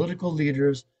it political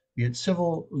leaders, be it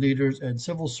civil leaders and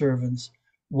civil servants,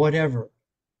 whatever.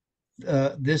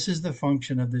 This is the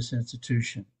function of this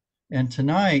institution. And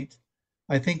tonight,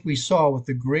 I think we saw with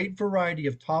the great variety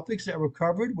of topics that were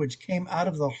covered, which came out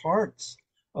of the hearts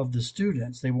of the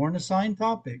students. They weren't assigned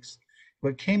topics,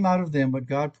 but came out of them, what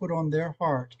God put on their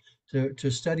heart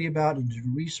to study about and to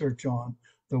research on,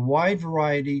 the wide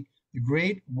variety, the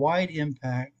great wide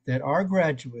impact that our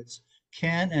graduates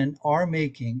can and are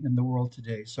making in the world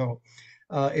today. So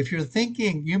if you're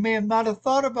thinking, you may have not have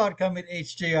thought about coming to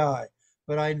HJI,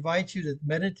 but I invite you to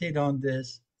meditate on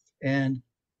this and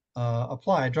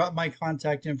apply. I dropped my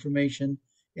contact information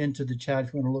into the chat.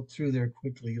 If you want to look through there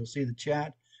quickly, you'll see the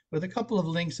chat with a couple of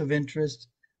links of interest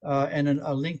and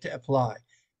a link to apply.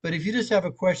 But if you just have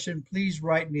a question, please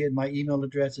write me at my email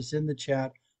address. It's in the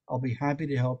chat. I'll be happy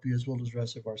to help you as well as the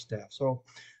rest of our staff. So,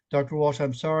 Dr. Walsh,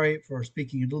 I'm sorry for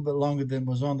speaking a little bit longer than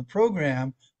was on the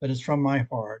program, but it's from my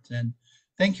heart. And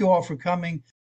thank you all for coming.